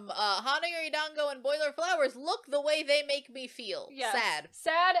from Hana Yoridango and Boiler Flowers look the way they make me feel. Yes.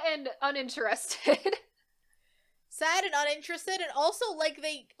 Sad and uninterested. Sad and uninterested, and also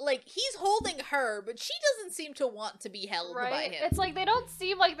he's holding her, but she doesn't seem to want to be held by him. It's like they don't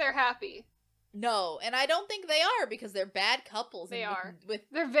seem like they're happy. No, and I don't think they are because they're bad couples. They're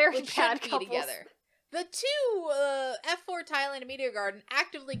very bad couples together. The two F4 Thailand and Meteor Garden,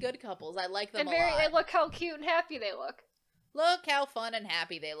 actively good couples. I like them a lot. They look how cute and happy they look. Look how fun and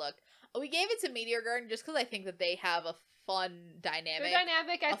happy they look. We gave it to Meteor Garden just because I think that they have a fun dynamic. Their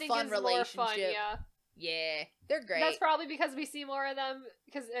dynamic, I think, is more fun, Yeah, they're great. That's probably because we see more of them,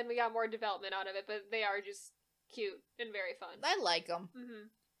 and we got more development out of it, but they are just cute and very fun. I like them. Mm-hmm.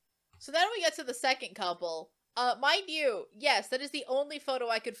 So then we get to the second couple. Mind you, yes, that is the only photo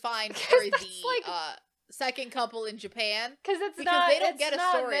I could find for the second couple in Japan. Because they don't get a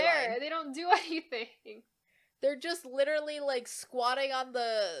storyline. They don't do anything. They're just literally like squatting on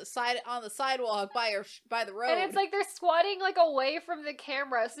the sidewalk by the road. And it's like they're squatting like away from the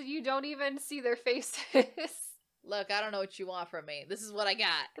camera, so you don't even see their faces. Look, I don't know what you want from me. This is what I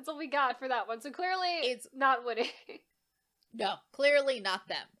got. That's what we got for that one. So clearly, it's not winning. No, clearly not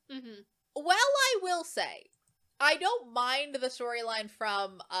them. Mm-hmm. Well, I will say, I don't mind the storyline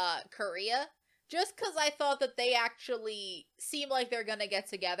from Korea, just because I thought that they actually seem like they're gonna get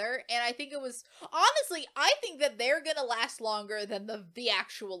together, and I think honestly, I think that they're gonna last longer than the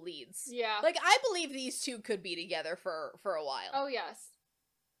actual leads. Yeah. Like, I believe these two could be together for a while. Oh, yes.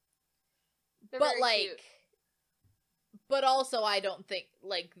 They're very cute. But also, I don't think,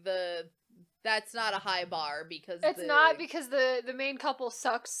 that's not a high bar, because it's not, because the main couple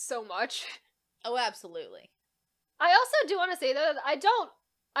sucks so much. Oh, absolutely. I also do want to say that I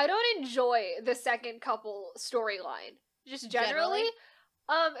don't enjoy the second couple storyline. Just generally.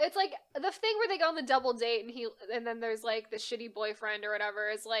 It's like the thing where they go on the double date and then there's like the shitty boyfriend or whatever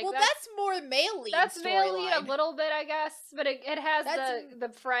is like, well, that's more male lead. That's male lead a little bit, I guess, but it has the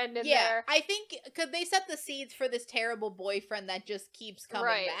friend in there. I think because they set the seeds for this terrible boyfriend that just keeps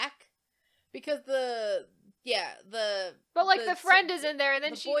coming back, because the friend is in there, and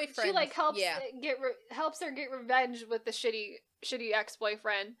then she like helps her get revenge with the shitty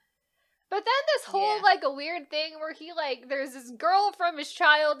ex-boyfriend. But then this whole like a weird thing where he like there's this girl from his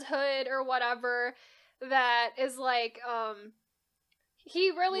childhood or whatever that is like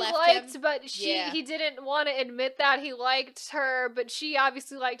he really left liked, him. but Yeah. he didn't want to admit that he liked her, but she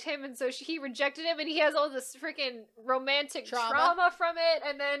obviously liked him, and so he rejected him, and he has all this freaking romantic trauma from it,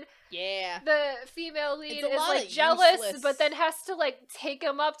 and then yeah, the female lead It's a is lot like of jealous, useless- but then has to like take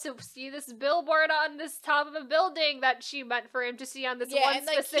him up to see this billboard on this top of a building that she meant for him to see on this one and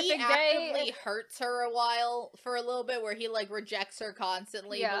like specific he day. actively hurts her for a little bit, where he like rejects her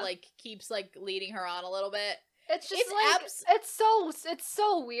constantly, Yeah. but like keeps like leading her on a little bit. It's just It's like it's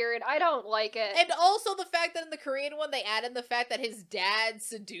so weird. I don't like it. And also the fact that in the Korean one they add in the fact that his dad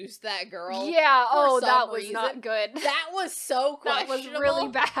seduced that girl. Yeah, for that some was reason. not good. That was so That questionable. was really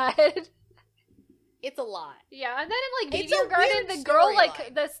bad. It's a lot. Yeah, and then in like It's a Meteor Garden, weird the girl storyline.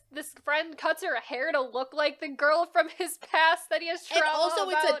 like this friend cuts her hair to look like the girl from his past that he has trauma And also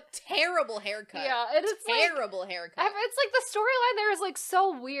about. it's a terrible haircut. Yeah, and it's like terrible haircut. it's like the storyline there is like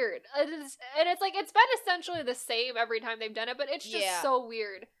so weird. And it's like it's been essentially the same every time they've done it, but it's just so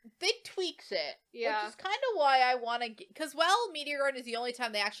weird. They tweaks it. Yeah. Which is kind of why I want to because Meteor Garden is the only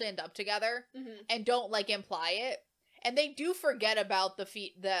time they actually end up together and don't like imply it. And they do forget about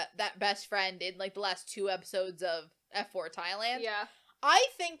that best friend in like the last 2 episodes of F4 Thailand. Yeah. I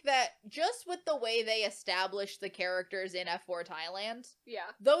think that just with the way they established the characters in F4 Thailand, Yeah.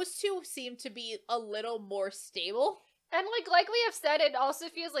 those two seem to be a little more stable. And like we have said, it also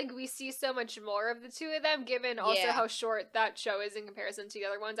feels like we see so much more of the two of them, given also how short that show is in comparison to the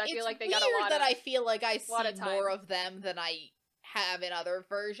other ones. I feel like they got a lot that of I feel like I see lot of time. more of them than I have in other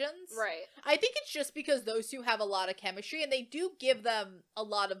versions. Right. I think it's just because those two have a lot of chemistry and they do give them a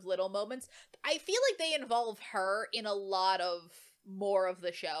lot of little moments. I feel like they involve her in a lot of more of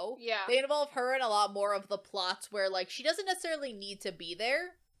the show. Yeah. They involve her in a lot more of the plots where like she doesn't necessarily need to be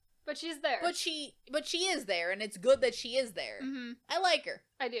there. But she's there. But she is there, and it's good that she is there. Mm-hmm. I like her.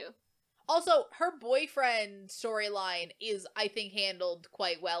 I do. Also, her boyfriend storyline is, I think, handled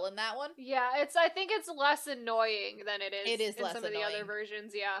quite well in that one. Yeah, I think it's less annoying than it is. It is in less some of the annoying. other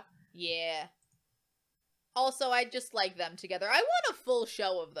versions. Yeah. Yeah. Also, I just like them together. I want a full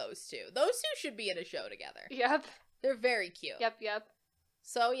show of those two. Those two should be in a show together. Yep. They're very cute. Yep.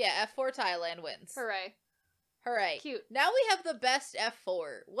 So yeah, F4 Thailand wins. Hooray. Hooray. Cute. Now we have the best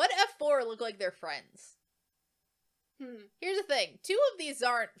F4. What F4 look like they're friends? Here's the thing. 2 of these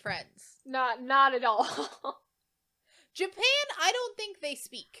aren't friends. Not at all. Japan, I don't think they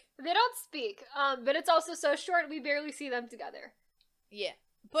speak. They don't speak. But it's also so short we barely see them together. Yeah.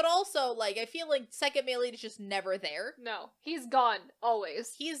 But also, like, I feel like second male lead is just never there. No. He's gone.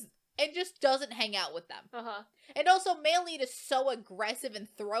 Always. And just doesn't hang out with them. Uh-huh. And also, male lead is so aggressive and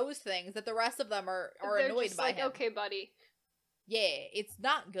throws things that the rest of them are They're annoyed just by like, him. okay, buddy. Yeah, it's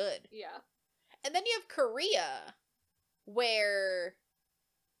not good. Yeah. And then you have Korea, where...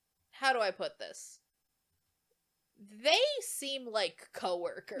 How do I put this? They seem like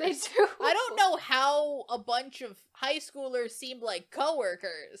coworkers. They do. I don't know how a bunch of high schoolers seem like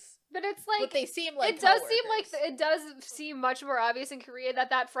coworkers. But it's like... But they seem like it does seem much more obvious in Korea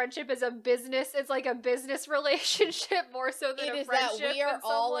that friendship is a business. It's like a business relationship more so than a friendship. That we are in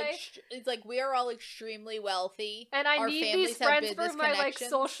some all way. it's like we are all extremely wealthy, and I Our need families these have friends for business my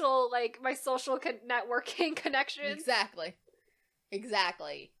connections. my social networking connections.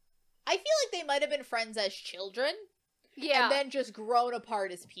 Exactly. I feel like they might have been friends as children, Yeah. and then just grown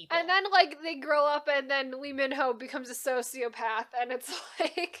apart as people. And then like they grow up, and then Lee Min Ho becomes a sociopath, and it's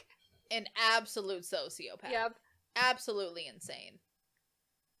like an absolute sociopath. Yep. Absolutely insane.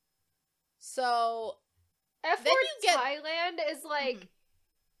 So F4 Then you get- Thailand is like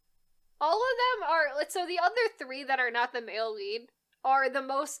all of them are so the other 3 that are not the male lead are the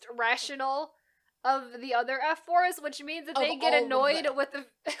most rational of the other F4s, which means that Of they get all of annoyed them.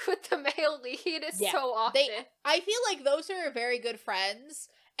 with the male lead Yeah, so often. I feel like those are very good friends,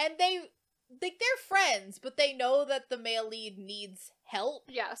 and they're friends, but they know that the male lead needs help,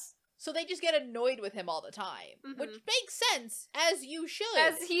 Yes. so they just get annoyed with him all the time, which Mhm. makes sense, as you should.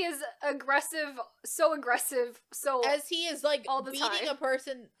 As he is aggressive, so As he is like all the beating time. a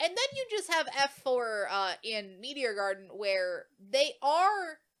person, and then you just have F4 in Meteor Garden where they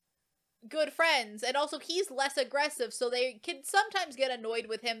are good friends, and also he's less aggressive, so they can sometimes get annoyed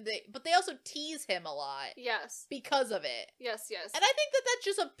with him, but they also tease him a lot yes. because of it. Yes. And I think that that's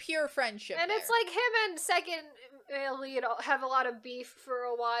just a pure friendship. And it's there. like him and second male lead have a lot of beef for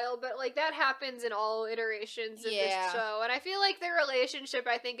a while, but like that happens in all iterations of Yeah. this show. And I feel like their relationship,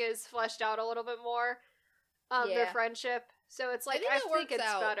 I think, is fleshed out a little bit more. Their Yeah. friendship. So it's like think I it think works it's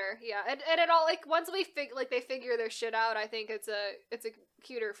out. better. Yeah. And it all like once we they figure their shit out, I think it's a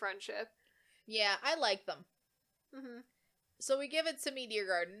cuter friendship. Yeah, I like them. Mm-hmm. So we give it to Meteor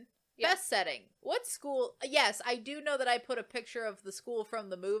Garden. Yeah. Best setting. What school? Yes, I do know that I put a picture of the school from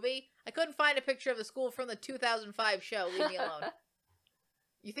the movie. I couldn't find a picture of the school from the 2005 show. Leave me alone.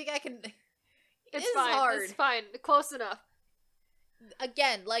 You think I can? It's This fine. is hard. It's fine. Close enough.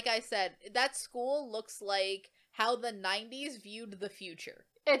 Again, like I said, that school looks like how the 90s viewed the future.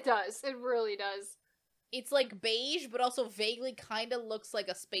 It does. It really does. It's like beige, but also vaguely kind of looks like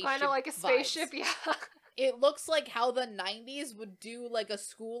a spaceship. Kind of like a spaceship, vibes. yeah. It looks like how the 90s would do like a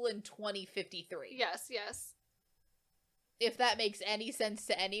school in 2053. Yes, yes. If that makes any sense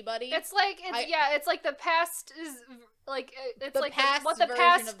to anybody. It's like it's like the past is like it's The like past what the version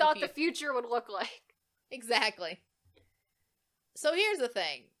past of the thought the future would look like. Exactly. So here's the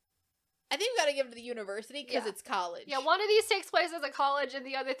thing. I think we gotta give it to the university because Yeah. it's college. Yeah, one of these takes place at a college and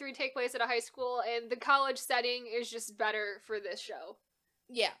the other three take place at a high school, and the college setting is just better for this show.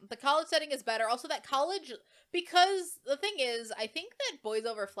 Yeah, the college setting is better. Also, that college, because the thing is, I think that Boys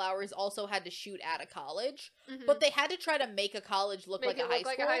Over Flowers also had to shoot at a college, but they had to try to make a college look like a high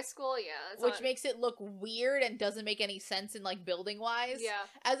school. Like a high school, yeah. Which makes it look weird and doesn't make any sense in, like, building-wise. Yeah.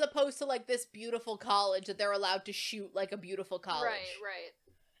 As opposed to, like, this beautiful college that they're allowed to shoot like a beautiful college. Right.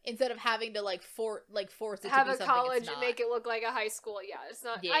 Instead of having to, like, force it Have to be a something college it's and not. make it look like a high school. Yeah, it's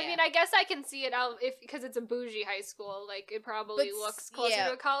not. Yeah. I mean, I guess I can see it out because it's a bougie high school. Like it probably But looks closer yeah.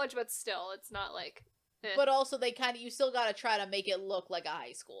 to a college, but still, it's not like. But also, you still gotta try to make it look like a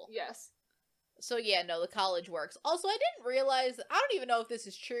high school. Yes. So yeah, no, the college works. Also, I didn't realize, I don't even know if this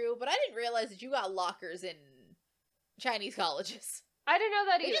is true, but I didn't realize that you got lockers in Chinese colleges. I didn't know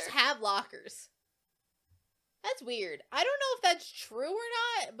that They either. just have lockers. That's weird. I don't know if that's true or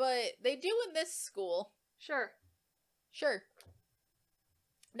not, but they do in this school. Sure. Sure.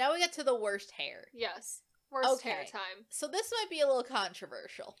 Now we get to the worst hair. Yes. Worst hair Okay. time. So this might be a little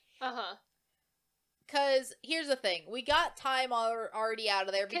controversial. Uh-huh. Because here's the thing. We got Time already out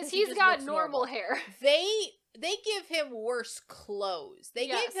of there because Because he's just got looks normal hair. They give him worse clothes. They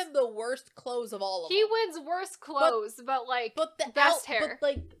Yes. gave him the worst clothes of all of He them. wins worse clothes, but like But the best hair. But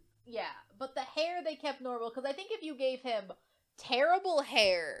like, yeah, but the hair they kept normal because I think if you gave him terrible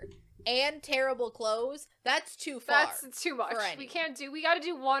hair and terrible clothes, that's too far. That's too much. for We anyone. we gotta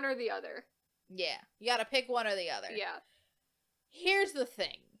do one or the other. Yeah, you gotta pick one or the other. Yeah. Here's the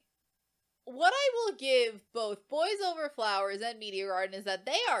thing. What I will give both Boys Over Flowers and Meteor Garden is that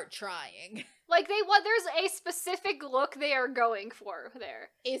they are trying. Like there's a specific look they are going for there.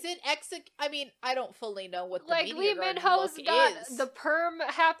 Is it I mean, I don't fully know what the Like Meteor Lee Garden Min-ho's look got is. the perm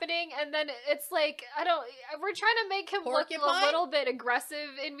happening, and then it's like we're trying to make him look Porcupine? a little bit aggressive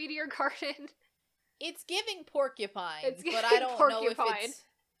in Meteor Garden. It's giving porcupine, It's but I giving don't know if porcupine. it's.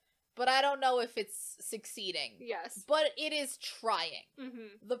 But I don't know if it's succeeding. Yes. But it is trying.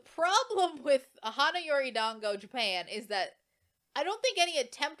 Mm-hmm. The problem with Hanayori Dango Japan is that I don't think any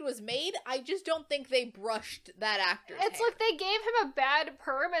attempt was made. I just don't think they brushed that actor's It's hair. like they gave him a bad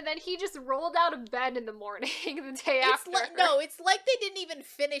perm, and then he just rolled out of bed in the morning the day It's after. like no, it's like they didn't even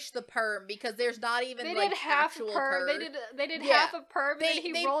finish the perm because there's not even They like did half actual perm. perm. They did Yeah. half a perm, and then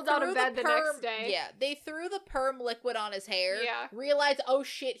he rolled out of threw bed the next perm- day. Yeah, they threw the perm liquid on his hair. Yeah. Realized, oh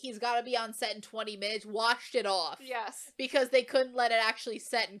shit, he's got to be on set in 20 minutes. Washed it off. Yes. Because they couldn't let it actually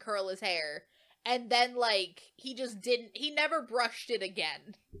set and curl his hair. And then, like, he never brushed it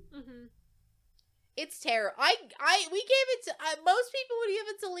again. Mm-hmm. It's terrible. We gave it to, most people would give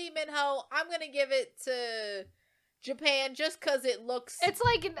it to Lee Min-ho. I'm gonna give it to Japan just because it looks. It's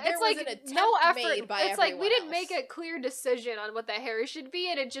like was an attempt no effort. made by It's like we everyone didn't else. make a clear decision on what the hair should be,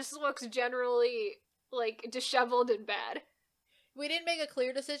 and it just looks generally like disheveled and bad. We didn't make a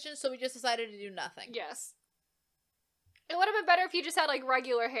clear decision, so we just decided to do nothing. Yes. It would have been better if you just had like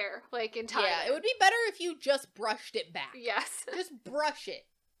regular hair, like in Thailand. Yeah, it would be better if you just brushed it back. Yes. Just brush it.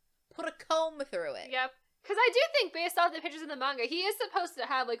 Put a comb through it. Yep. Because I do think, based off the pictures in the manga, he is supposed to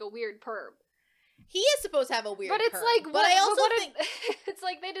have like a weird perm. He is supposed to have a weird But it's perm, like, but what, I also what think it's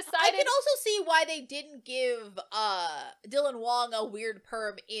like they decided. I can also see why they didn't give Dylan Wong a weird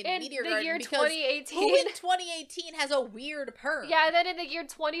perm in Meteor the Garden year because 2018. who in 2018 has a weird perm? Yeah, and then in the year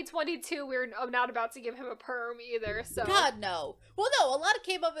 2022, I'm not about to give him a perm either. So God no. Well, no, a lot of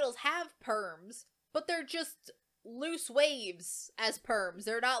K-pop idols have perms, but they're just loose waves as perms.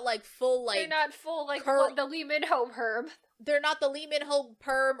 They're not like full like they're not full like curl- what the Lee Min-ho perm. they're not the Lee Min-ho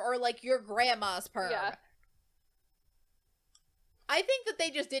perm or like your grandma's perm. Yeah. I think that they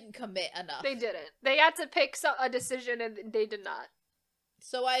just didn't commit enough. They didn't. They had to pick a decision, and they did not.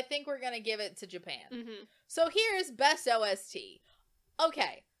 So I think we're gonna give it to Japan. Mm-hmm. So here's best OST.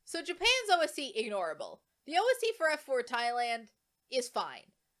 Okay, so Japan's OST ignorable. The OST for F4 Thailand is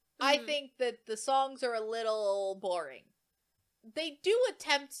fine. I Mhm. think that the songs are a little boring. they do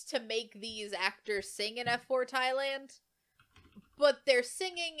attempt to make these actors sing in F4 Thailand, but their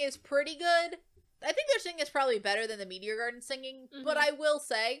singing is pretty good. I think their singing is probably better than the Meteor Garden singing, but I will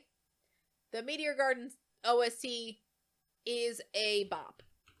say, the Meteor Garden OST is a bop.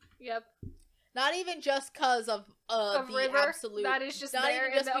 Yep. Not even just because of the River, absolute... that is just not there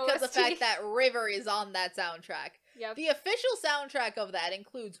even just in the because of OST. the fact that River is on that soundtrack. Yep. The official soundtrack of that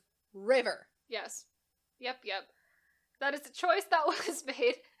includes River. Yes. Yep. That is a choice that was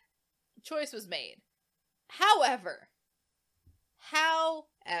made. Choice was made. However,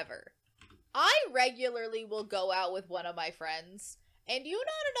 I regularly will go out with one of my friends, and you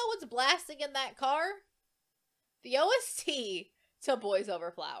wanna know what's blasting in that car? The OST to Boys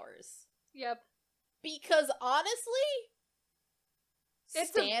Over Flowers. Yep. Because honestly,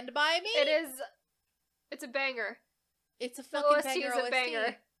 Stand By Me? It's a banger. It's a fucking OST banger is a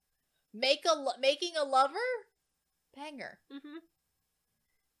banger. Making a Lover? Banger. Mm-hmm.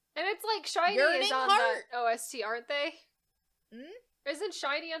 And it's like Shiny Yearning is on Heart? that OST, aren't they? Isn't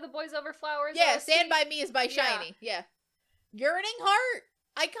Shiny on the Boys Over Flowers? Yeah, OST? Stand By Me is by Shiny. Yeah. Yearning Heart.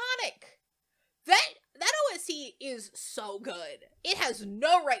 Iconic. That OST is so good. It has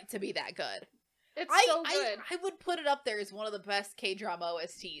no right to be that good. It's so good. I would put it up there as one of the best K-drama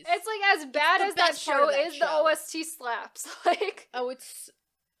OSTs. It's like as bad as that best part show of that is, show. the OST slaps. Like,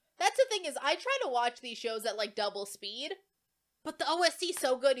 That's the thing is, I try to watch these shows at like double speed, but the OST's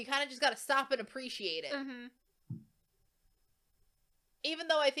so good, you kind of just gotta stop and appreciate it. Even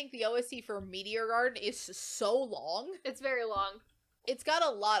though I think the OST for Meteor Garden is so long. it's very long. It's got a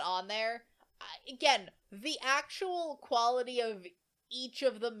lot on there. Again, the actual quality of each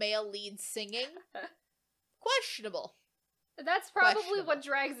of the male leads singing, questionable. That's probably what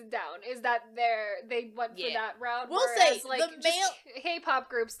drags it down, is that they went for that route. We'll whereas, say, like, the just K-pop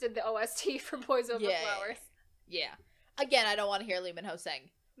groups did the OST for Boys Over Flowers. Yeah. Again, I don't want to hear Lee Min-ho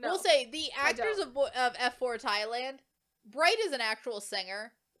sing. No, We'll say, the actors of F4 Thailand, Bright is an actual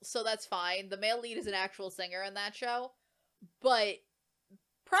singer, so that's fine. The male lead is an actual singer in that show, but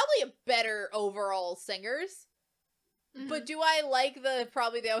probably a better overall singers. But do I like the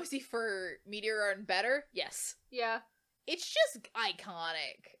OST for Meteor Garden better? Yes. Yeah. It's just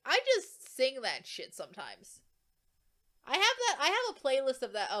iconic. I just sing that shit sometimes. I have a playlist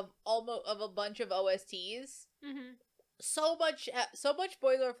of that of a bunch of OSTs. So much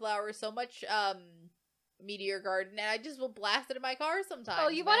Boys Over Flowers, so much Meteor Garden, and I just will blast it in my car sometimes. Oh,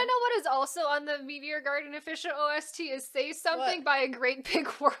 you want to know what is also on the Meteor Garden official OST is Say Something by A Great Big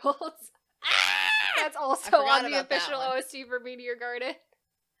World. That's also on the official OST for Meteor Garden.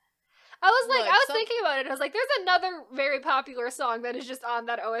 I was thinking about it. I was like, there's another very popular song that is just on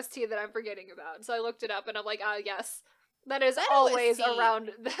that OST that I'm forgetting about. So I looked it up and I'm like, yes. That is always OST.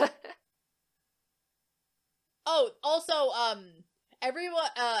 around the... Oh, also, everyone,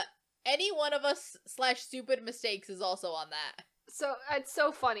 any one of us / stupid mistakes is also on that. So, it's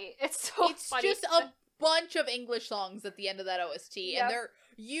so funny. It's funny. It's just a bunch of English songs at the end of that OST, and they're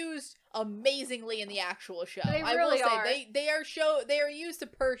used amazingly in the actual show. They really are. They are used to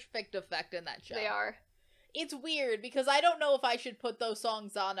perfect effect in that show. They are. It's weird because I don't know if I should put those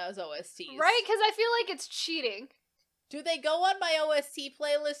songs on as OSTs. Right? Because I feel like it's cheating. Do they go on my OST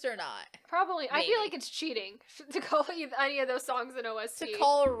playlist or not? Probably. Maybe. I feel like it's cheating to call any of those songs an OST. To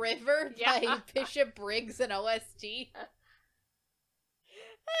call River by Bishop Briggs an OST?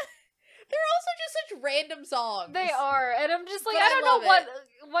 They're also just such random songs. They are, and I'm just like, I don't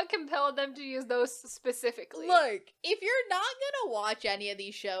know what compelled them to use those specifically. Look, if you're not gonna watch any of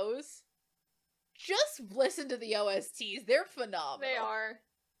these shows, just listen to the OSTs. They're phenomenal. They are.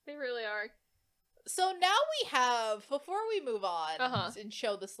 They really are. So now we have, before we move on and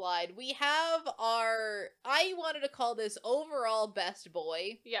show the slide, we have I wanted to call this overall best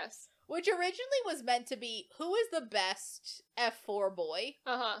boy. Yes. Which originally was meant to be, who is the best F4 boy?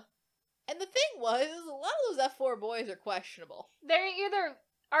 And the thing was, a lot of those F4 boys are questionable. They either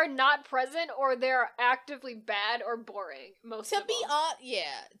are not present or they're actively bad or boring, most of them.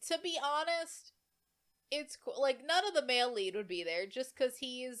 To be honest, it's like none of the male lead would be there just because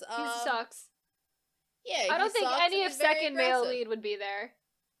he sucks. Yeah, I don't think any of second male lead would be there.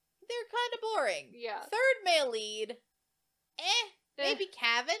 They're kind of boring. Yeah. Third male lead, maybe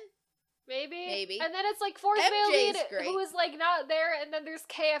Kevin. Maybe. And then it's like fourth male lead who is like not there, and then there's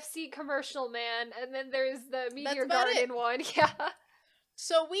KFC commercial man, and then there's the Meteor Garden one. Yeah.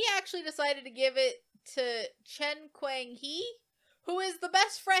 So we actually decided to give it to Chen Kwang Hee, who is the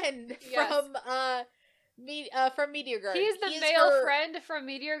best friend from Meteor Garden. He's the male friend from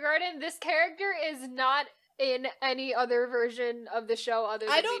Meteor Garden. This character is not in any other version of the show other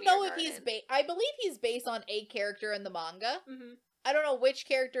than I don't Meteor know if Garden. he's I believe he's based on a character in the manga. Mhm. I don't know which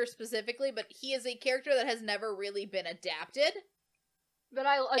character specifically, but he is a character that has never really been adapted. But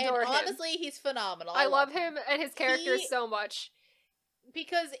I adore and him. Honestly, he's phenomenal. I love him and his character so much.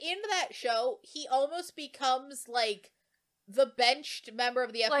 Because in that show, he almost becomes like the benched member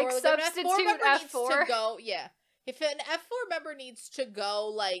of the F4. Like substitute an F4 member F4. needs to go. Yeah. If an F4 member needs to go,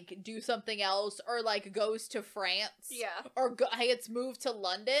 like, do something else, or, like, goes to France, Yeah. or gets moved to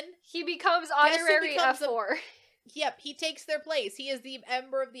London, He becomes Guess who honorary becomes F4. yep, he takes their place. He is the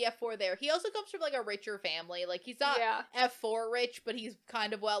member of the F4 there. He also comes from, like, a richer family. Like, he's not Yeah. F4 rich, but he's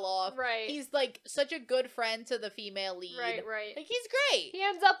kind of well off. Right. He's, like, such a good friend to the female lead. Right. Like, he's great. He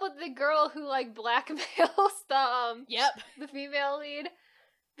ends up with the girl who, like, blackmails Yep. the female lead.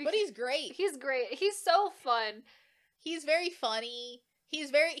 But he's great. He's great. He's so fun. He's very funny.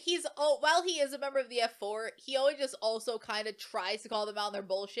 While he is a member of the F4, he always just also kind of tries to call them out on their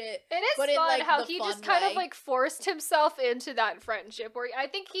bullshit. It is but in, fun like, how the he fun just kind of way. like forced himself into that friendship where I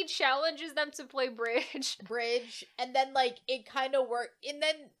think he challenges them to play bridge. Bridge, and then, like, it kind of worked,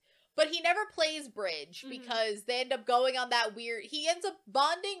 but he never plays bridge Mhm. because they end up going on that weird, he ends up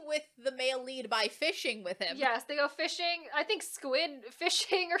bonding with the male lead by fishing with him. Yes, they go fishing. I think squid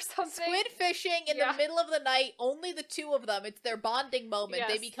fishing or something. Squid fishing in Yeah. the middle of the night, only the two of them. It's their bonding moment.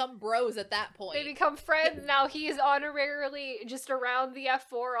 They Yes. become bros at that point. They become friends. Now he's honorarily just around the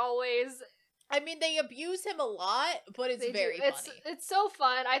F4 always. I mean, they abuse him a lot, but it's They do. very funny. It's so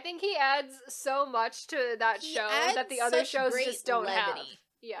fun. I think he adds so much to that He show adds that the other such shows great just don't have. levity.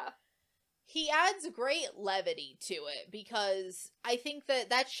 Yeah. He adds great levity to it because I think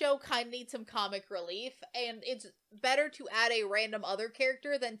that show kind of needs some comic relief, and it's better to add a random other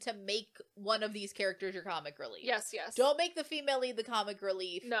character than to make one of these characters your comic relief. Yes. Don't make the female lead the comic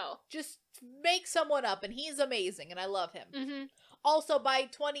relief. No. Just make someone up, and he's amazing, and I love him. Mm-hmm. Also, by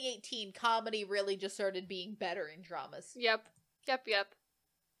 2018, comedy really just started being better in dramas. Yep.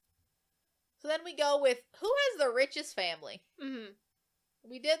 So then we go with, who has the richest family? Mm-hmm.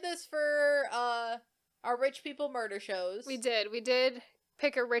 We did this for our rich people murder shows. We did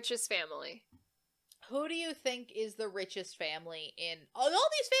pick a richest family. Who do you think is the richest family in all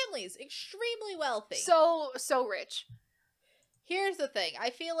these families? Extremely wealthy. So rich. Here's the thing. I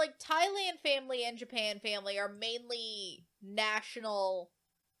feel like Thailand family and Japan family are mainly national,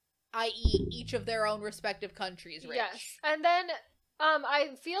 i.e. each of their own respective countries rich. Yes. And then I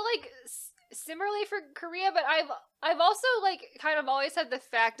feel like similarly for Korea, but I've also like kind of always had the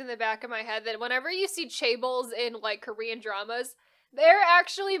fact in the back of my head that whenever you see chaebols in like Korean dramas, they're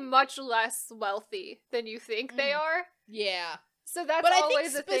actually much less wealthy than you think they are. Yeah. So that's But I think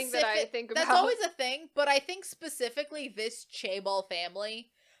always a thing that I think about. That's always a thing, but I think specifically this chaebol family,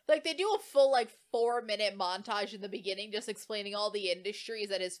 like, they do a full, like, 4-minute montage in the beginning just explaining all the industries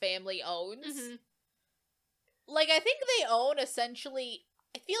that his family owns. Mhm. Like, I think they own, essentially,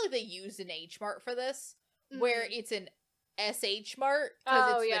 I feel like they used an H-Mart for this, where it's an SH Mart,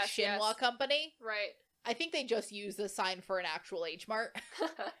 because it's the Shinwa company. Right. I think they just used the sign for an actual H-Mart.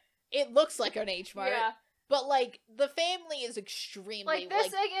 It looks like an H-Mart. Yeah. But, like, the family is extremely, Like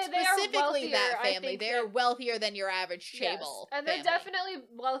this, like, they are specifically wealthier, that I family. think, They're than- wealthier than your average Yes. chaebol And they're family. definitely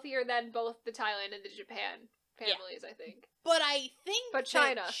wealthier than both the Thailand and the Japan families, I think. But I think But that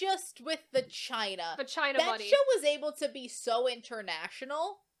China. just with the China, But China that money. show was able to be so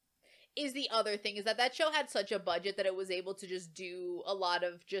international is the other thing, is that show had such a budget that it was able to just do a lot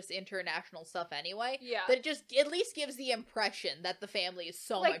of just international stuff anyway. Yeah. That it just at least gives the impression that the family is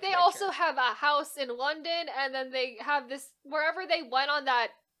so Like much they richer. also have a house in London, and then they have this wherever they went on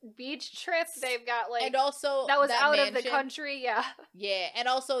that beach trip. They've got like and also that was out of the mansion. country. Yeah. Yeah, and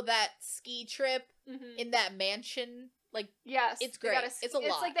also that ski trip Mm-hmm. in that mansion. Like, Yes, it's they great. gotta It's a It's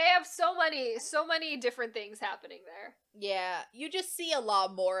lot. like they have so many different things happening there. yeah, you just see a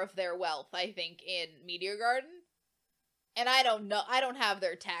lot more of their wealth, I think, in Meteor Garden. And I don't know, I don't have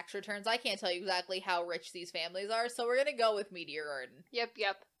their tax returns. I can't tell you exactly how rich these families are, so we're gonna go with Meteor Garden. Yep.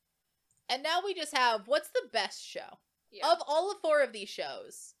 And now we just have, what's the best show? Yeah. Of all 4 of these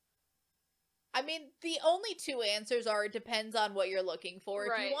shows, I mean, the only 2 answers are it depends on what you're looking for.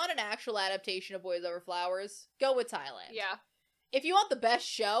 If Right. you want an actual adaptation of Boys Over Flowers, go with Thailand. Yeah. If you want the best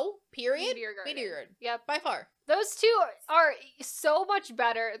show, period, Meteor Garden. Meteor Garden. Yep. By far. Those two are so much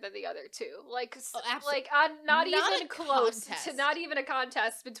better than the other two. Like, Oh, absolutely. like not Not even a close contest. to not even a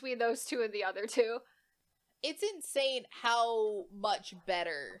contest between those two and the other two. It's insane how much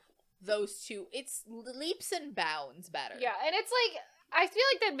better those two. It's leaps and bounds better. Yeah, and it's like I feel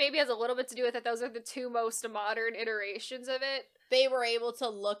like that maybe has a little bit to do with it. Those are the two most modern iterations of it. they were able to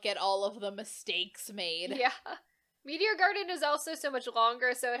look at all of the mistakes made. Yeah. Meteor Garden is also so much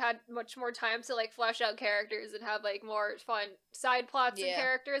longer, so it had much more time to, like, flesh out characters and have, like, more fun side plots and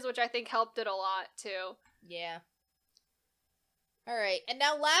characters, which I think helped it a lot, too. Yeah. Alright, and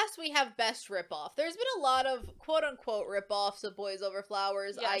now last we have Best Ripoff. There's been a lot of quote-unquote ripoffs of Boys Over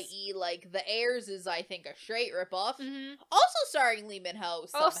Flowers, i.e., like, The Heirs is, I think, a straight ripoff. Mm-hmm. Also starring Lee Min-ho,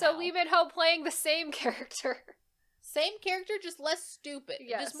 somehow. Also, Lee Min-ho playing the same character. Same character, just less stupid.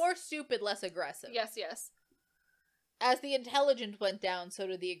 Yes. Just more stupid, less aggressive. Yes, yes. As the intelligence went down, so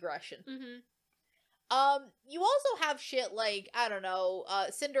did the aggression. Mm-hmm. You also have shit like, I don't know,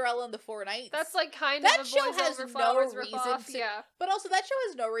 Cinderella and the Four Knights. That's like kind that of a show Boys has Over no Flowers reason ripoff, to, yeah. But also, that show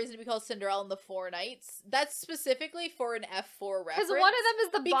has no reason to be called Cinderella and the Four Knights. That's specifically for an F4 reference. Because one of them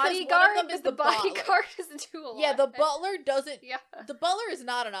is the because bodyguard, one of them is but the bodyguard butler. doesn't do a lot. Yeah, the butler doesn't... Yeah. The butler is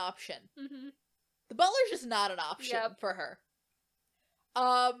not an option. Mm-hmm. The butler's just not an option for her.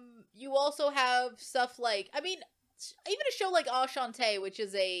 You also have stuff like... I mean, even a show like Enchanté, which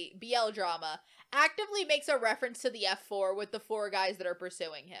is a BL drama, actively makes a reference to the F4 with the four guys that are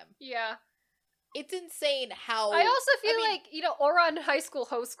pursuing him. Yeah. It's insane how... I also feel like, you know, Ouran High School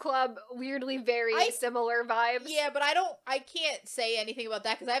Host Club, weirdly very similar vibes. Yeah, but I can't say anything about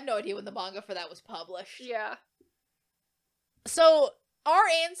that because I have no idea when the manga for that was published. Yeah. So, our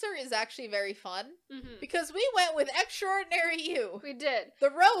answer is actually very fun because we went with Extraordinary You. We did. The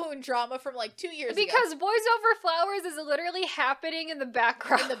Rohun drama from like 2 years ago. Because Boys Over Flowers is literally happening in the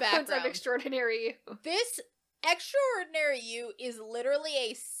background. Of Extraordinary You. This Extraordinary You is literally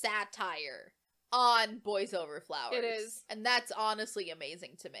a satire on Boys Over Flowers. It is. And that's honestly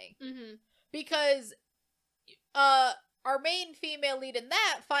amazing to me. Mm-hmm. Because, our main female lead in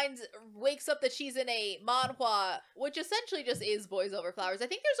that wakes up that she's in a manhwa, which essentially just is Boys Over Flowers. I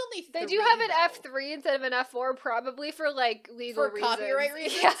think there's only 3, They do have an F3 instead of an F4, probably for, like, legal reasons. For copyright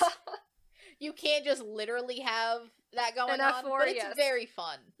reasons? Yeah. You can't just literally have that going an on, F4, but it's very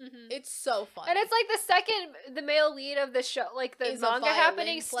fun. Mm-hmm. It's so fun. And it's like the male lead of the show, like the manga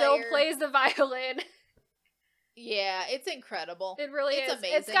happening, still plays the violin. Yeah, it's incredible. It really is.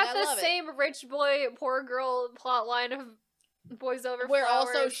 Amazing. It's got the same rich boy, poor girl plot line of Boys Over Flowers. Where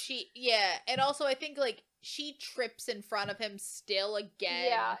also and also I think, like, she trips in front of him still again.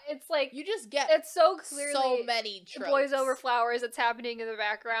 Yeah, it's like, you just get it's so clearly so many tropes. Boys Over Flowers that's happening in the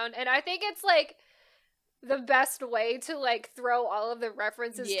background, and I think it's, like, the best way to, like, throw all of the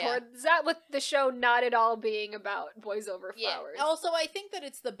references towards that, with the show not at all being about Boys Over Flowers. Yeah. Also, I think that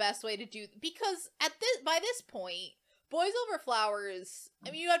it's the best way to do, because by this point, Boys Over Flowers,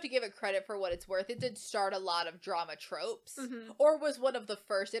 I mean, you have to give it credit for what it's worth. It did start a lot of drama tropes, or was one of the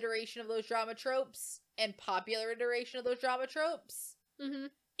first iteration of those drama tropes, and popular iteration of those drama tropes.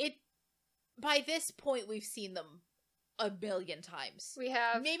 By this point, we've seen them a million times. We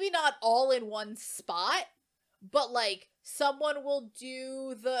have. Maybe not all in one spot, but, like, someone will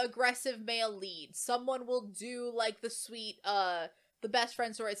do the aggressive male lead. Someone will do, like, the sweet, the best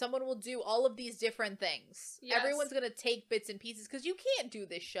friend story. Someone will do all of these different things. Yes. Everyone's gonna take bits and pieces, because you can't do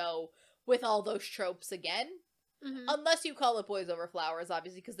this show with all those tropes again. Unless you call it Boys Over Flowers,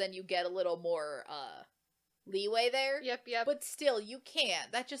 obviously, because then you get a little more, leeway there. Yep. But still, you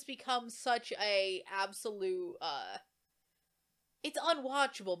can't. That just becomes such a absolute, it's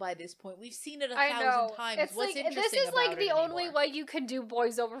unwatchable by this point. We've seen it 1,000 times. It's What's like, interesting this is, like, about the it only anymore? way you can do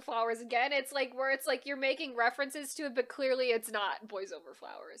Boys Over Flowers again. It's like, where it's like you're making references to it, but clearly it's not Boys Over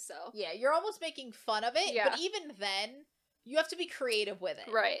Flowers, so. Yeah, you're almost making fun of it, but even then, you have to be creative with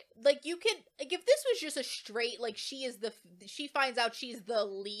it. Right. Like, you can, like, if this was just a straight, like, she finds out she's the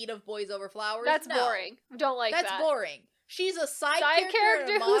lead of Boys Over Flowers. That's boring. Don't like that. That's boring. She's a side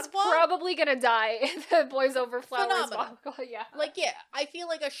character who's probably gonna die in the Boys Over Flowers. Phenomenal. Yeah. Like, yeah, I feel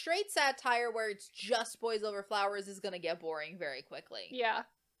like a straight satire where it's just Boys Over Flowers is gonna get boring very quickly. Yeah.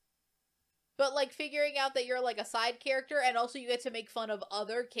 But, like, figuring out that you're, like, a side character, and also you get to make fun of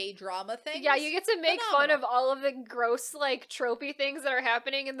other K-drama things. Yeah, you get to make fun of all of the gross, like, tropey things that are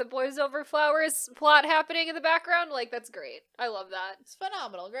happening in the Boys Over Flowers plot happening in the background. Like, that's great. I love that. It's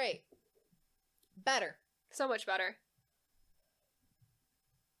phenomenal. Great. Better. So much better.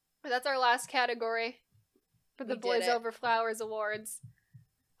 That's our last category for the Boys Over Flowers Awards.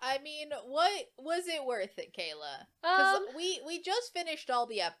 I mean, what was it worth it, Kayla? Because we just finished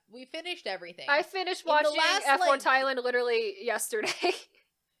we finished everything. I finished watching F1 Thailand literally yesterday.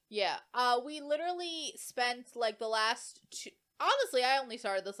 Yeah. We literally spent, like, the last honestly, I only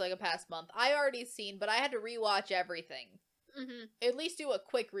started this, like, a past month. I already seen, but I had to rewatch everything. At least do a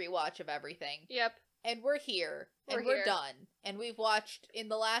quick rewatch of everything. Yep. And we're here. And we're done. And we've watched, in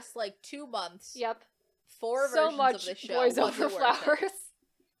the last, like, 2 months... Yep. 4 so versions much of the show. Boys Over Flowers.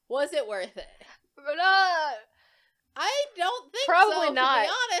 Was it worth it? But, I don't think probably so, not. to be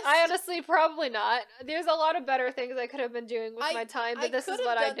honest. I honestly probably not. There's a lot of better things I could have been doing with my time, but this is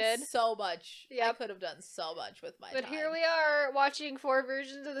what I did. So much. Yep. I could have done so much with my time. But here we are watching 4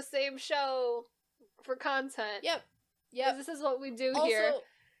 versions of the same show for content. Yep. 'Cause this is what we do also, here.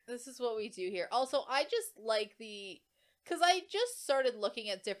 This is what we do here. Also, I just like because I just started looking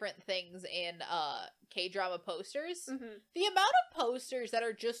at different things in K-drama posters. Mm-hmm. The amount of posters that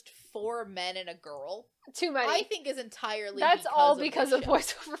are just 4 men and a girl, Too many. I think is entirely That's all because of show.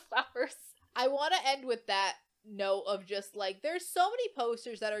 Boys Over Flowers. I want to end with that note of just like, there's so many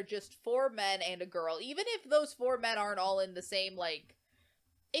posters that are just 4 men and a girl. Even if those 4 men aren't all in the same, like,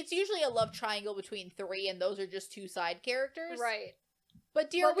 it's usually a love triangle between 3 and those are just 2 side characters. Right. But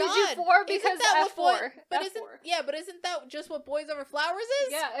dear we God, do 4 because isn't that F4. but F4. isn't that just what Boys Over Flowers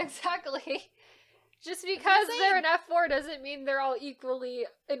is? Yeah, exactly. Just because they're an F4 doesn't mean they're all equally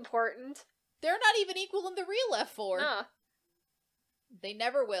important. They're not even equal in the real F4. Nah. They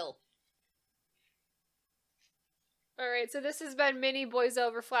never will. Alright, so this has been Mini Boys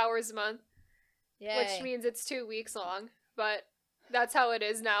Over Flowers month. Yay. Which means it's 2 weeks long. But that's how it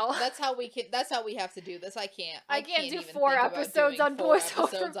is now. That's how we have to do this. I can't do even 4 think about episodes doing on 4 Boys Over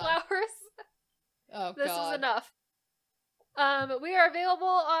episodes on- Flowers. Oh, This God. is enough. We are available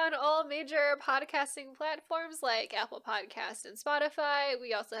on all major podcasting platforms like Apple Podcast and Spotify.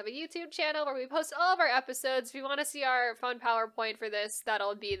 We also have a YouTube channel where we post all of our episodes. If you want to see our fun PowerPoint for this,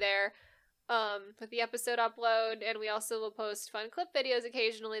 that'll be there with the episode upload. And we also will post fun clip videos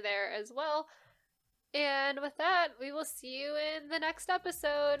occasionally there as well. And with that, we will see you in the next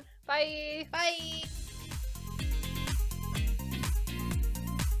episode. Bye! Bye!